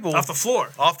table. Off the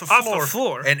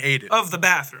floor. And ate it. Of the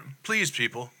bathroom. Please,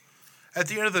 people. At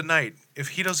the end of the night, if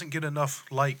he doesn't get enough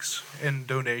likes and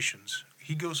donations,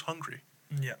 he goes hungry.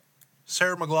 Yeah.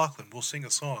 Sarah McLachlan will sing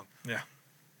a song. Yeah.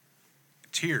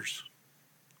 Tears.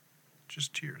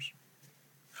 Just tears.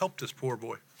 Help this poor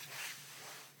boy.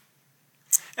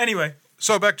 Anyway.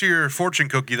 So back to your fortune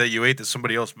cookie that you ate that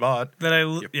somebody else bought.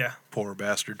 Yeah. Poor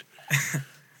bastard.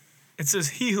 It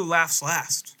says, he who laughs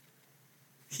last.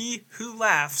 He who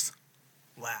laughs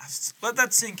lasts. Let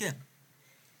that sink in.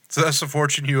 So that's the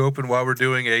fortune you open while we're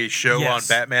doing a show on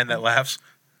Batman that laughs?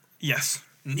 Yes.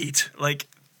 Neat. Like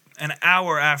an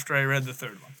hour after I read the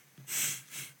third one.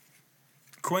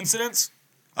 Coincidence?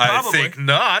 Probably. I think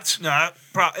not. No,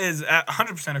 it is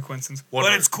 100% a coincidence. 100.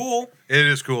 But it's cool. It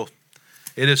is cool.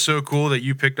 It is so cool that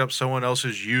you picked up someone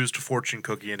else's used fortune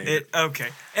cookie and ate it.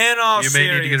 Okay. And all You may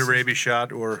need to get a rabies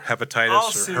shot or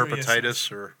hepatitis or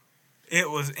herpetitis or...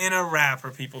 It was in a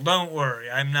wrapper, people. Don't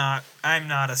worry. I'm not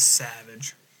a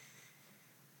savage.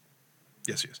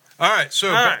 Yes. All right,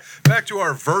 so back to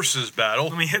our versus battle.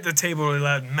 Let me hit the table really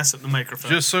loud and mess up the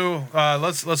microphone. Just so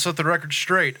let's set the record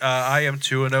straight. I am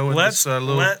 2-0 in this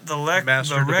little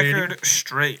master debating. Record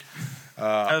straight.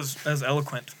 As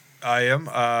eloquent. I am.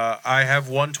 I have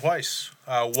won twice.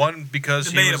 One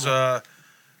because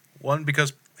one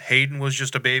because Hayden was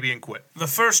just a baby and quit. The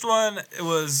first one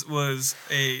was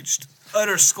a just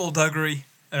utter skullduggery,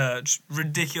 just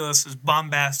ridiculous, it was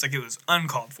bombastic, it was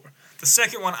uncalled for. The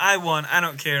second one, I won. I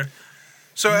don't care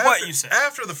you say.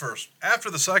 After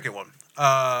the second one,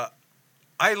 I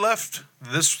left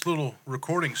this little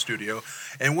recording studio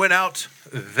and went out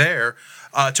there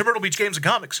to Myrtle Beach Games and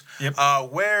Comics,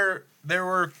 where there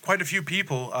were quite a few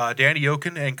people, Danny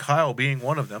Oken and Kyle being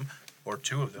one of them, or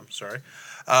two of them, sorry,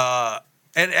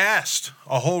 and asked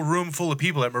a whole room full of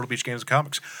people at Myrtle Beach Games and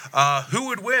Comics who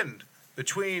would win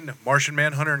between Martian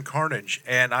Manhunter and Carnage,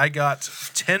 and I got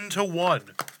 10-1.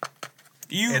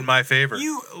 In my favor.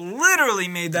 You literally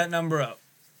made that number up.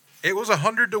 It was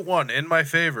 100-1 in my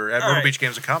favor at Myrtle Beach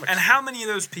Games and Comics. And how many of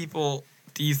those people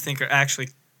do you think are actually,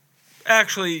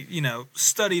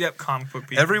 studied up comic book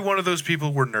people? Every one of those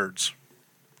people were nerds.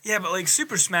 Yeah, but like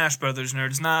Super Smash Brothers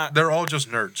nerds, not. They're all just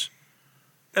nerds.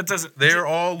 That doesn't. They're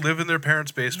all live in their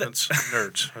parents' basements.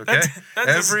 Nerds. Okay.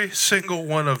 Every single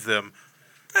one of them.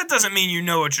 That doesn't mean you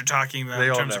know what you're talking about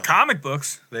in terms of comic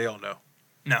books. They all know.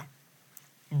 No.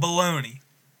 Baloney.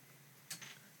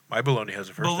 My baloney has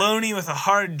a first baloney name. With a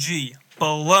hard G.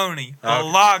 Baloney.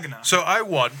 Bologna. So I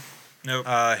won. Nope.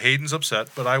 Hayden's upset,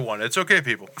 but I won. It's okay,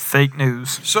 people. Fake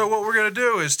news. So what we're going to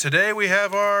do is today we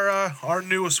have our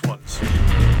newest ones.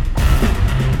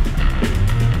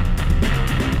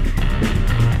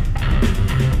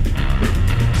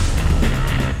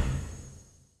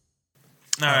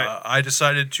 All right. I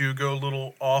decided to go a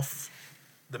little off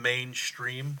the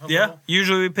mainstream.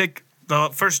 Usually we pick the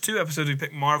first 2 episodes. We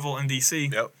pick Marvel and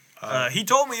DC. Yep. He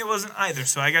told me it wasn't either,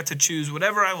 so I got to choose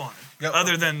whatever I wanted. Yep.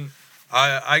 Other than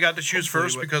I got to choose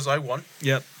first because I won.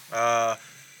 Yep.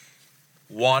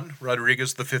 Juan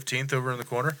Rodriguez the 15th over in the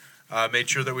corner. Made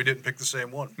sure that we didn't pick the same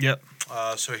one. Yep.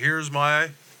 So here's my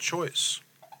choice.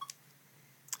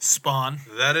 Spawn.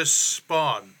 That is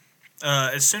Spawn.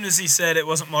 As soon as he said it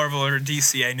wasn't Marvel or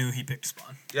DC, I knew he picked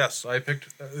Spawn. Yes, I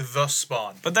picked the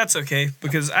Spawn. But that's okay,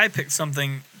 because I picked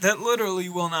something that literally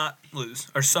will not lose.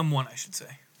 Or someone, I should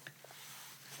say.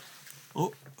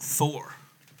 Oh, Thor.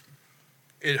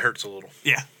 It hurts a little.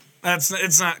 Yeah.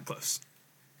 It's not close.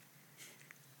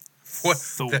 What?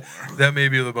 Thor. That may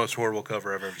be the most horrible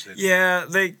cover I've ever seen. Yeah,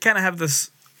 they kind of have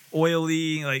this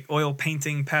oily, like oil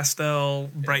painting, pastel,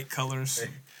 bright colors.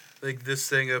 Like this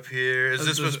thing up here. Is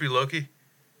this supposed to be Loki?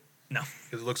 No.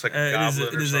 Because it looks like a goblin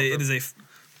or something. It is a...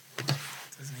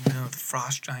 Doesn't even know the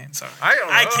frost giant. Sorry. I don't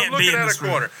know. I can't I'm be in looking at this a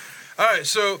corner. All right,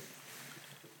 so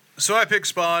So I picked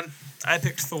Spawn. I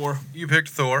picked Thor. You picked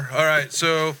Thor. All right.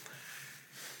 So,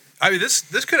 I mean,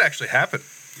 this could actually happen.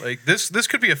 Like this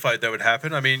could be a fight that would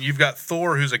happen. I mean, you've got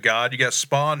Thor, who's a god. You got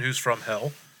Spawn, who's from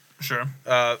Hell. Sure.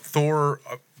 Thor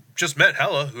just met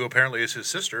Hela, who apparently is his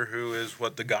sister, who is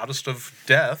the goddess of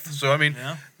death. So I mean,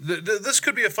 this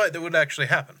could be a fight that would actually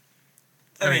happen.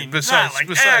 I mean, besides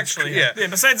the fact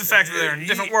that they're in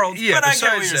different worlds. Yeah, but I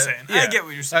get what you're saying. Yeah. I get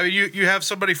what you're saying. I mean, you have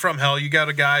somebody from Hell. You got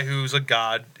a guy who's a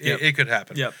god. Yep. It could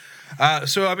happen. Yep.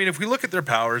 So I mean, if we look at their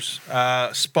powers,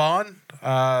 Spawn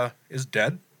is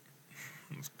dead.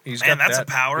 That's a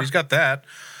power. He's got that.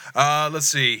 Let's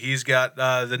see. He's got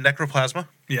the necroplasma.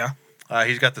 Yeah.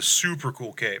 He's got the super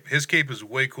cool cape. His cape is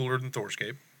way cooler than Thor's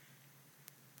cape.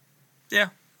 Yeah,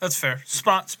 that's fair.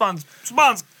 Spawn's a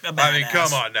badass. I mean,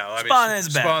 come on now. Spawn is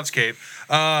bad. Spawn's cape.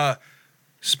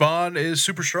 Spawn is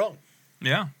super strong.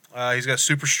 Yeah. He's got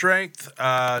super strength.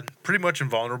 Pretty much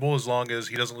invulnerable as long as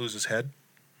he doesn't lose his head.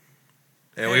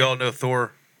 And we all know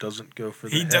Thor doesn't go for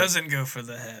the head. He doesn't go for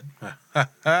the head.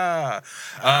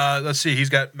 Let's see. He's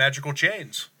got magical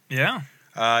chains. Yeah.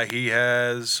 He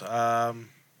has a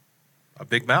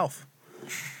big mouth.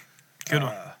 Good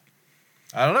one.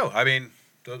 I don't know. I mean,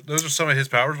 those are some of his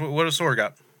powers. What does Thor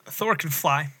got? Thor can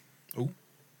fly. Ooh.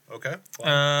 Okay.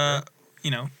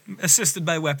 Assisted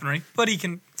by weaponry, but he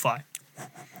can fly.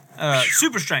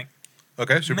 Super strength.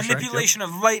 Okay, super strength. Manipulation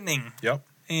of lightning. Yep.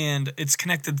 And it's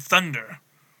connected thunder,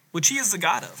 which he is the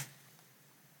god of.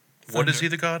 Thunder. What is he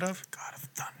the god of? God of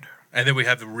thunder. And then we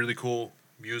have the really cool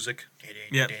music.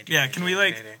 Yeah. Can we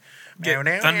get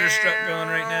Thunderstruck going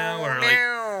right now,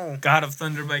 or God of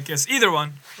Thunder by Kiss? Either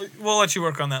one. We'll let you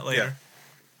work on that later. Yeah.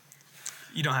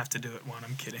 You don't have to do it, Juan.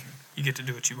 I'm kidding. You get to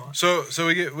do what you want. So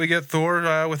we get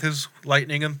Thor with his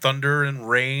lightning and thunder and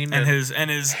rain and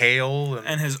his hail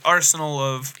and his arsenal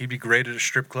of. He'd be great at a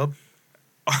strip club.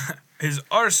 His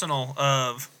arsenal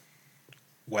of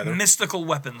weather, mystical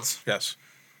weapons. Yes.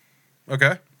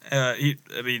 Okay. He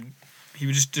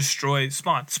would just destroy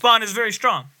Spawn. Spawn is very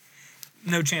strong.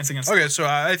 No chance against. Okay, so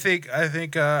I think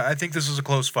this is a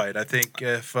close fight. I think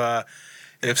if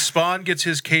Spawn gets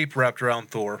his cape wrapped around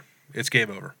Thor, it's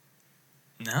game over.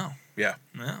 No. Yeah.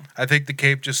 No. I think the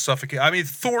cape just suffocates. I mean,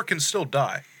 Thor can still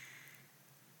die.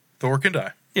 Thor can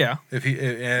die. Yeah. If he.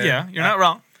 You're not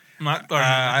wrong. I'm not arguing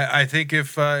that. I think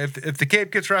if the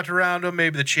cape gets wrapped around him,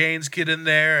 maybe the chains get in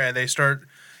there and they start,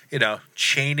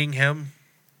 chaining him,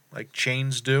 like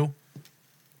chains do,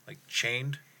 like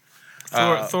chained.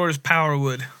 Thor's power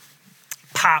would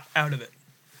pop out of it,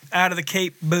 out of the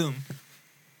cape. Boom.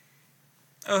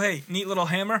 Oh hey, neat little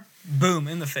hammer. Boom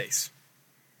in the face.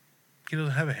 He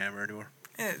doesn't have a hammer anymore.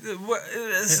 He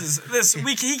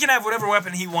can have whatever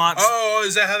weapon he wants. Oh,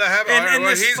 is that how that happened? In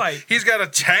this fight, he's got a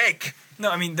tank. No,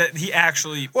 I mean that he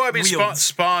actually. Well, I mean, wields.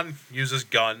 Spawn uses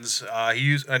guns.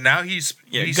 He spawns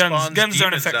guns demons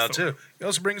don't affect now Thor. too. He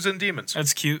also brings in demons.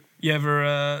 That's cute. You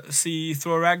ever see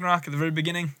Thor Ragnarok at the very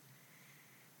beginning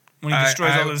when he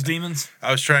destroys all those demons? I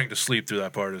was trying to sleep through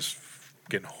that part. It's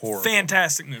getting horrible.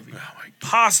 Fantastic movie. Oh my God.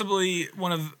 Possibly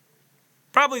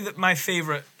probably my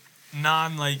favorite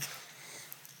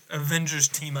Avengers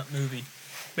team up movie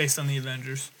based on the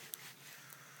Avengers.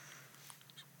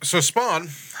 So Spawn,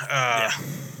 I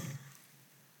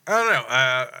don't know.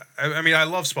 I mean, I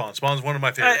love Spawn. Spawn's one of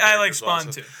my favorite. I like Spawn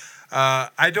also. too.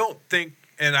 I don't think,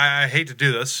 and I hate to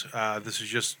do this. This is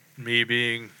just me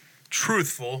being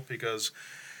truthful because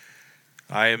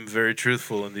I am very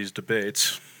truthful in these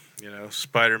debates.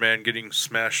 Spider-Man getting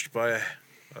smashed by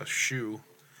a shoe.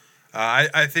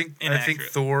 I think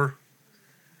Thor.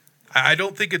 I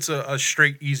don't think it's a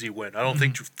straight easy win. I don't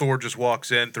think Thor just walks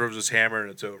in, throws his hammer,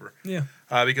 and it's over. Yeah.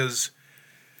 Because.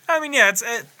 I mean, it's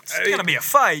gonna be a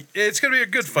fight. It's gonna be a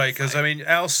good fight because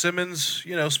Al Simmons,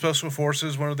 Special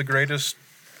Forces, one of the greatest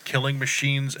killing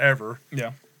machines ever.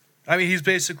 Yeah. I mean, he's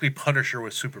basically Punisher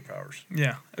with superpowers.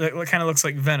 Yeah. It kind of looks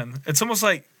like Venom. It's almost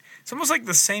like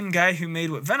the same guy who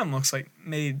made what Venom looks like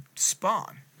made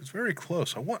Spawn. It's very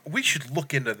close. We should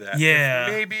look into that. Yeah.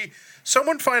 Maybe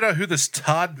someone find out who this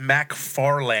Todd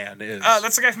McFarlane is.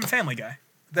 That's the guy from Family Guy.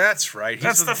 That's right.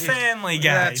 That's the Family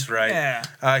Guy. That's right.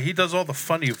 Yeah. He does all the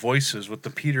funny voices with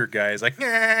the Peter guys, like,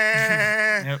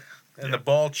 yep. And the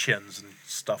ball chins and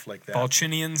stuff like that.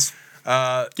 Ballchinians.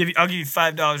 I'll give you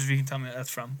 $5 if you can tell me what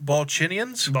that's from.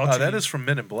 Ballchinians? That is from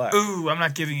Men in Black. Ooh, I'm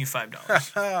not giving you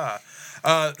 $5.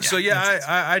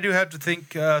 I do have to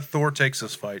think Thor takes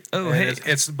this fight. Oh, hey.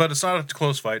 But it's not a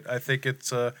close fight. I think it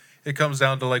comes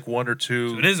down to like one or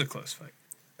two. So it is a close fight.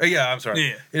 Yeah, I'm sorry.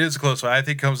 Yeah. It is a close fight. I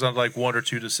think it comes down to like one or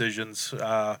two decisions.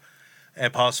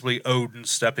 and possibly Odin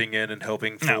stepping in and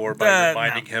helping Thor by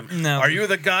reminding him, are you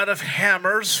the god of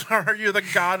hammers? Or are you the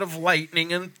god of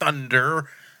lightning and thunder?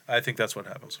 I think that's what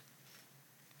happens.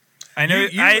 I know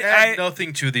you add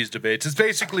nothing to these debates. It's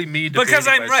basically me debating because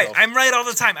I'm myself. right. I'm right all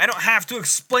the time. I don't have to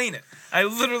explain it. I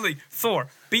literally Thor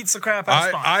beats the crap out of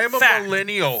Spawn. I am a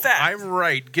millennial. I'm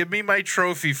right. Give me my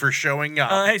trophy for showing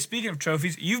up. Hey, speaking of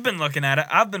trophies, you've been looking at it.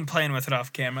 I've been playing with it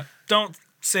off camera. Don't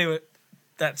say what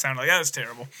that sounded like. That was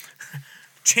terrible.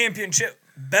 Championship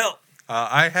belt.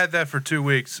 I had that for 2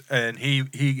 weeks, and he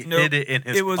hid it in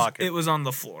his pocket. It was on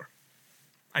the floor.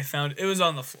 I found it. It was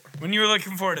on the floor. When you were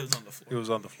looking for it, it was on the floor. It was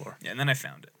on the floor. Yeah, and then I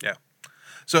found it. Yeah.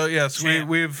 So, yes,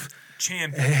 we've...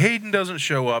 Champion. Hayden doesn't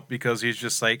show up because he's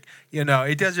just like,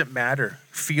 it doesn't matter.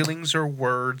 Feelings are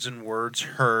words, and words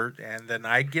hurt, and then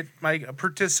I get my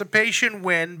participation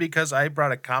win because I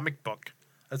brought a comic book.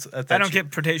 I don't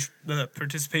get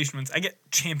participation wins. I get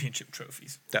championship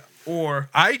trophies. Yeah. Or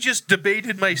I just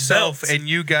debated myself, belts. And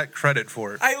you got credit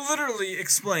for it. I literally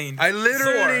explained. I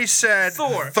literally said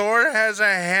Thor has a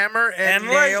hammer and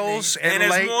nails and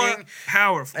lightning, is more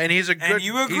powerful. And he's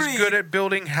good at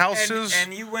building houses.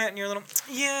 And you went and you're a little.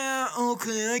 Yeah.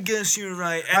 Okay. I guess you're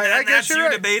right. And that's you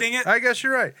debating it. I guess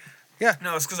you're right. Yeah.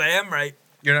 No, it's because I am right.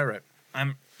 You're not right.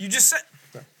 You just said.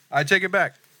 I take it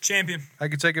back. Champion. I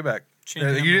can take it back. You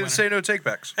didn't say no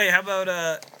takebacks. Hey, how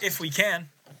about if we can?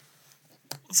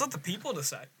 Let's let the people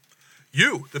decide.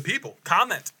 You, the people.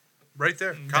 Comment. Right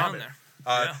there. Comment.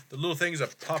 There. The little things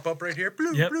that pop up right here.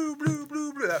 Blue, yep. blue, blue,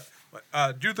 blue, blue.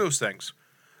 Do those things.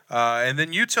 And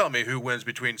then you tell me who wins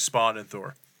between Spawn and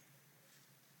Thor.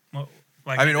 Well,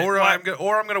 or I'm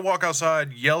going to walk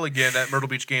outside, yell again at Myrtle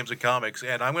Beach Games and Comics,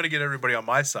 and I'm going to get everybody on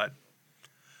my side.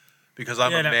 Because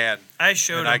I'm a man. I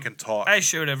can talk. I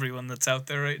showed everyone that's out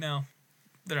there right now.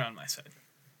 They're on my side.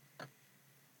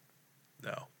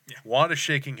 No. Yeah. Juan is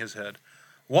shaking his head.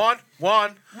 Juan,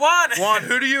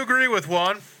 who do you agree with,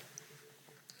 Juan?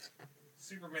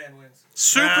 Superman wins.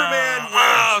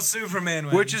 Superman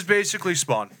wins. Which is basically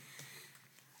Spawn.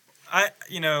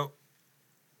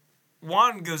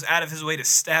 Juan goes out of his way to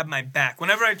stab my back.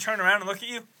 Whenever I turn around and look at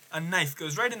you, a knife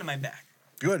goes right into my back.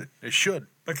 Good. It should.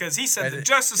 Because he said the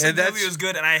Justice League movie was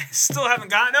good, and I still haven't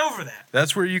gotten over that.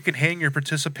 That's where you can hang your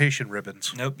participation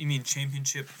ribbons. Nope, you mean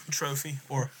championship trophy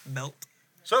or belt.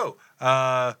 So,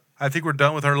 I think we're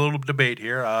done with our little debate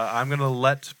here. I'm going to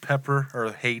let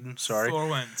Hayden, Thor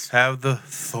wins. Have the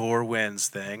Thor wins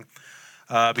thing.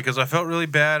 Because I felt really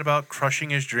bad about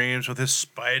crushing his dreams with his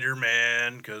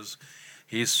Spider-Man, because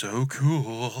he's so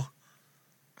cool.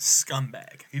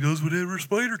 Scumbag. He does whatever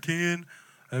Spider can.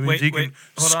 He can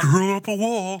screw up a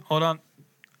wall. Hold on.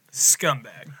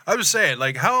 Scumbag. I was saying,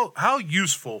 how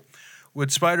useful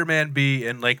would Spider-Man be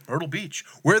in, Myrtle Beach,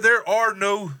 where there are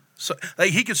no...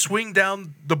 he could swing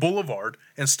down the boulevard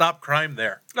and stop crime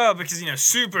there. Oh, because,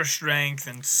 super strength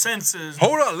and senses.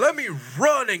 Hold on, let me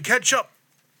run and catch up.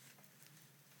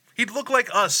 He'd look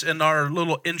like us in our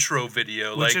little intro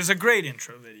video. Which is a great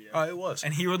intro video. It was.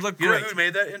 And he would look great. great. You know who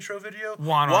made that intro video?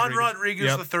 Juan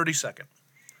Rodriguez, the 30-second.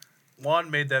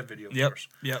 Juan made that video for us.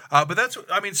 Yep. But that's,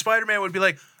 Spider-Man would be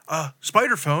like,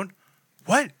 Spider Phone?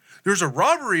 What? There's a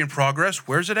robbery in progress.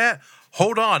 Where's it at?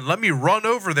 Hold on, let me run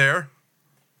over there.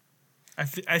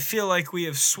 I feel like we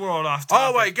have swirled off topic.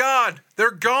 Oh my God,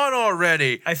 they're gone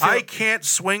already. I can't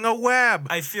swing a web.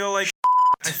 I feel like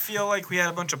we had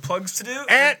a bunch of plugs to do.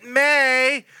 Aunt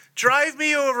May, drive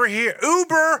me over here.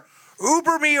 Uber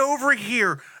me over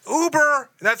here.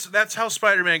 Uber. That's how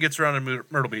Spider-Man gets around in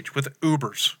Myrtle Beach, with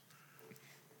Ubers.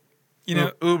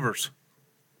 Ubers.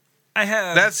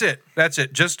 That's it.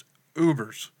 Just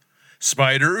Ubers.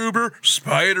 Spider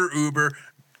Uber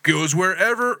goes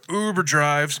wherever Uber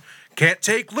drives. Can't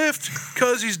take Lyft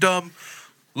because he's dumb.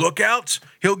 Look out,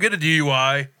 he'll get a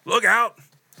DUI. Look out,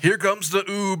 here comes the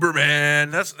Uber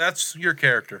man. That's your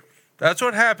character. That's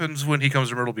what happens when he comes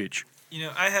to Myrtle Beach.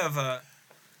 I have a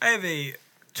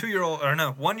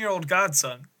 1-year-old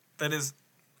godson that is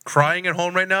crying at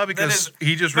home right now because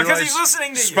he just realized he's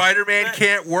listening to Spider-Man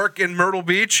can't work in Myrtle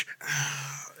Beach.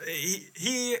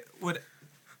 He would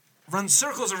run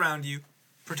circles around you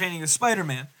pertaining to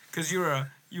Spider-Man because you are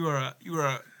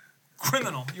a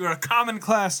criminal. You are a common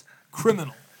class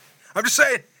criminal. I'm just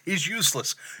saying, he's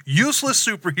useless. Useless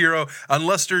superhero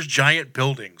unless there's giant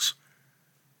buildings.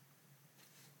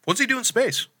 What's he do in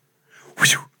space? Do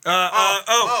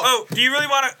you really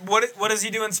want to... What does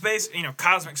he do in space?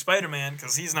 Cosmic Spider-Man,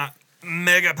 because he's not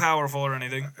mega powerful or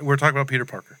anything. We're talking about Peter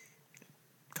Parker.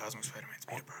 Cosmic Spider-Man's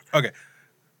Peter Parker. Okay.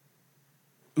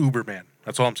 Uberman.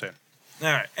 That's all I'm saying.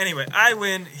 All right. Anyway, I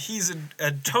win. He's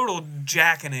a total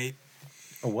jackanape.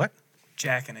 A what?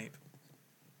 Jackanape.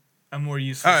 a more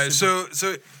useful. All right, so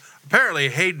apparently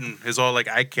Hayden is all like,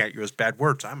 I can't use bad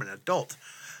words. I'm an adult.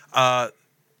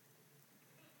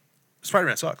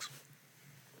 Spider-Man sucks.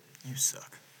 You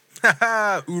suck.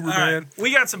 Uber All man. right,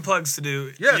 we got some plugs to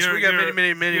do. Yes, we got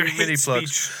many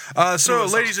plugs. So,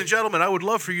 ladies and gentlemen, I would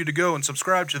love for you to go and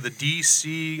subscribe to the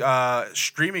DC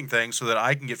streaming thing so that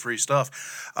I can get free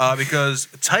stuff. Because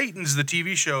Titans, the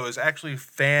TV show, is actually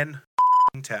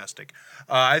fantastic.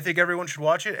 I think everyone should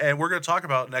watch it, and we're going to talk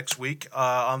about it next week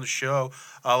on the show,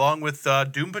 along with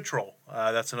Doom Patrol.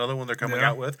 That's another one they're coming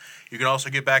out with. You can also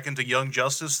get back into Young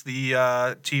Justice, the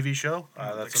TV show.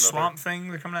 That's like Swamp Thing,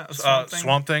 they're coming out.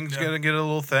 Swamp Thing's going to get a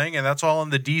little thing, and that's all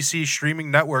on the DC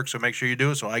streaming network, so make sure you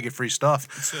do it so I get free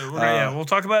stuff. So we'll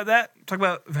talk about that. Talk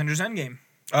about Avengers Endgame.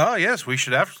 Oh, yes, we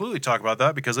should absolutely talk about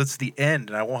that because it's the end,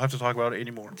 and I won't have to talk about it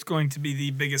anymore. It's going to be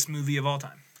the biggest movie of all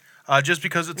time. Just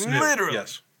because it's new. Literally.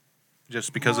 Yes.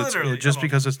 Just because it's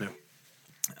new.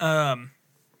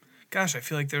 Gosh, I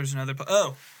feel like there's another.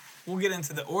 We'll get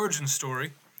into the origin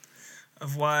story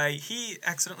of why he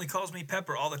accidentally calls me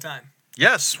Pepper all the time.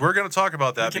 Yes, we're going to talk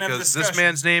about that because this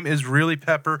man's name is really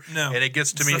Pepper, and it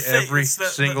gets to me every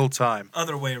single time.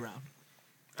 Other way around.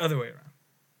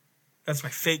 That's my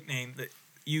fake name that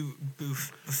you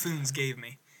buffoons gave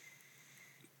me.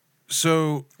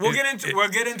 So we'll get into it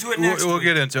next week. We'll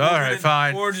get into it. All right,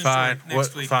 fine.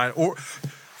 Next week. Fine. Or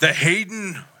the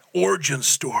Hayden origin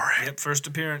story. Yep, first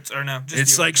appearance or no?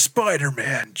 It's like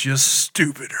Spider-Man, just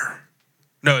stupider.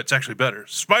 No, it's actually better.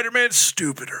 Spider-Man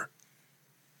stupider.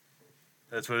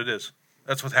 That's what it is.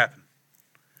 That's what happened.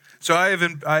 So I have.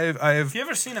 Have you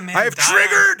ever seen a man? I have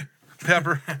triggered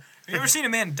Pepper. Have you ever seen a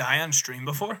man die on stream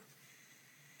before?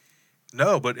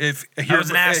 No, but if I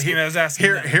was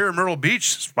asking here in Myrtle Beach,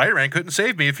 Spider-Man couldn't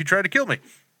save me if he tried to kill me.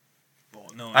 Well,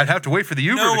 no, I'd have to wait for the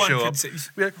Uber to show up. You see these?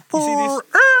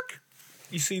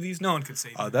 You see these? No one could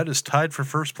save me. That is tied for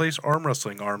first place arm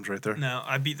wrestling arms right there. No,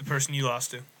 I beat the person you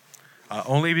lost to.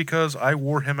 Only because I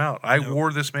wore him out. I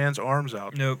wore this man's arms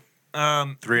out. Nope.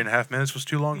 3.5 minutes was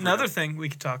too long. Another thing we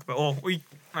could talk about. Well, we're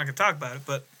not gonna talk about it,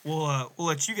 but we'll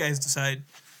let you guys decide.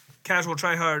 Casual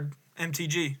Tryhard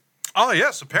MTG. Oh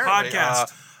yes, apparently.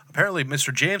 Podcast. Apparently,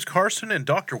 Mr. James Carson and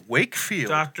Dr.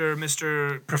 Wakefield.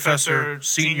 Mr. Professor,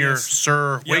 Senior,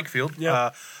 Sir Wakefield.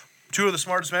 Yep. Two of the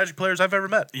smartest Magic players I've ever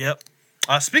met. Yep.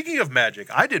 Speaking of Magic,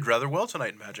 I did rather well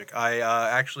tonight in Magic. I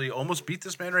actually almost beat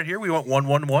this man right here. We went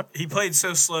 1-1-1. He played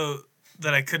so slow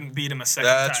that I couldn't beat him a second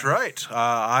time. That's right.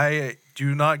 I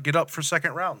do not get up for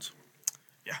second rounds.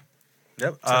 Yeah.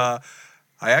 Yep. I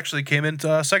actually came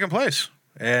into second place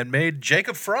and made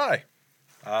Jacob Fry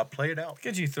play it out. Look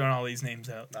at you throwing all these names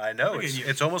out. I know.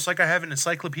 It's almost like I have an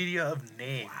encyclopedia of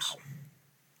names. Wow.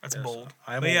 That's bold.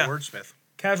 I'm a wordsmith.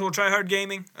 Casual Tryhard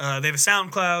Gaming. They have a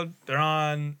SoundCloud.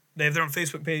 They have their own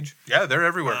Facebook page. Yeah, they're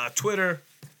everywhere. Twitter.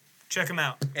 Check them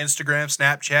out. Instagram,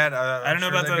 Snapchat. I don't know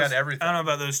about those. Got everything. I don't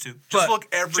know about those two. Just look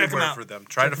everywhere for them.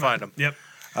 Try to find them. Yep.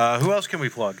 Who else can we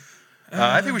plug?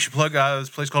 I think we should plug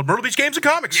this place called Myrtle Beach Games and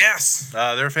Comics. Yes.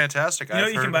 They're fantastic. You know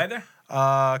what you can buy there?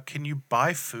 Can you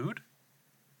buy food?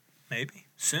 Maybe.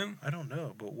 Soon. I don't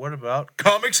know, but what about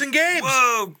comics and games?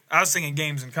 Whoa! I was thinking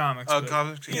games and comics.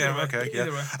 Comics.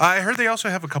 Either way. I heard they also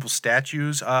have a couple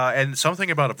statues and something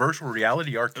about a virtual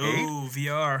reality arcade. Ooh,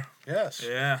 VR. Yes.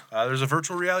 Yeah. There's a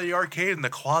virtual reality arcade in the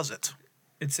closet.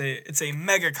 It's a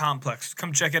mega complex.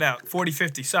 Come check it out.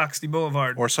 4050 Soxty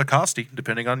Boulevard. Or Sacosti,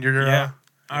 depending on your...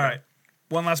 All right.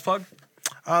 One last plug?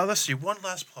 Let's see. One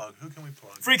last plug. Who can we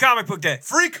plug? Free Comic Book Day.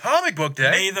 Free Comic Book Day.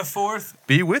 May the 4th.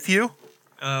 Be with you.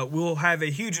 We'll have a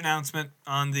huge announcement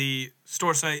on the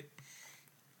store site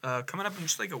coming up in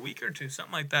just like a week or two,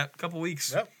 something like that. A couple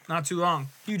weeks. Yep. Not too long.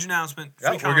 Huge announcement.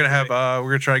 Yeah, we're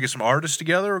gonna try to get some artists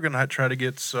together. We're gonna try to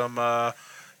get some. I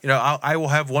will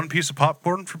have one piece of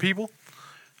popcorn for people.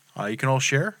 You can all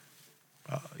share.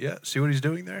 See what he's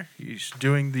doing there. He's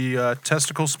doing the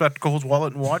testicles, spectacles,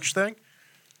 wallet, and watch thing.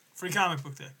 Free Comic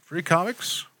Book Day. Free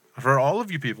comics for all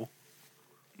of you people.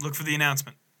 Look for the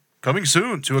announcement. Coming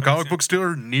soon to a comic book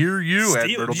store near you at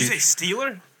Myrtle Beach. Did you say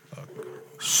Steeler?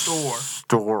 Store.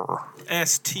 Store.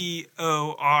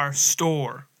 STOR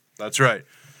store. That's right.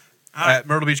 At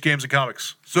Myrtle Beach Games and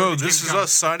Comics. So this is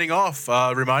us signing off,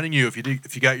 reminding you if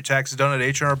you got your taxes done at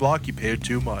H&R Block, you paid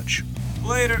too much.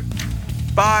 Later.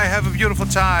 Bye. Have a beautiful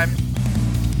time.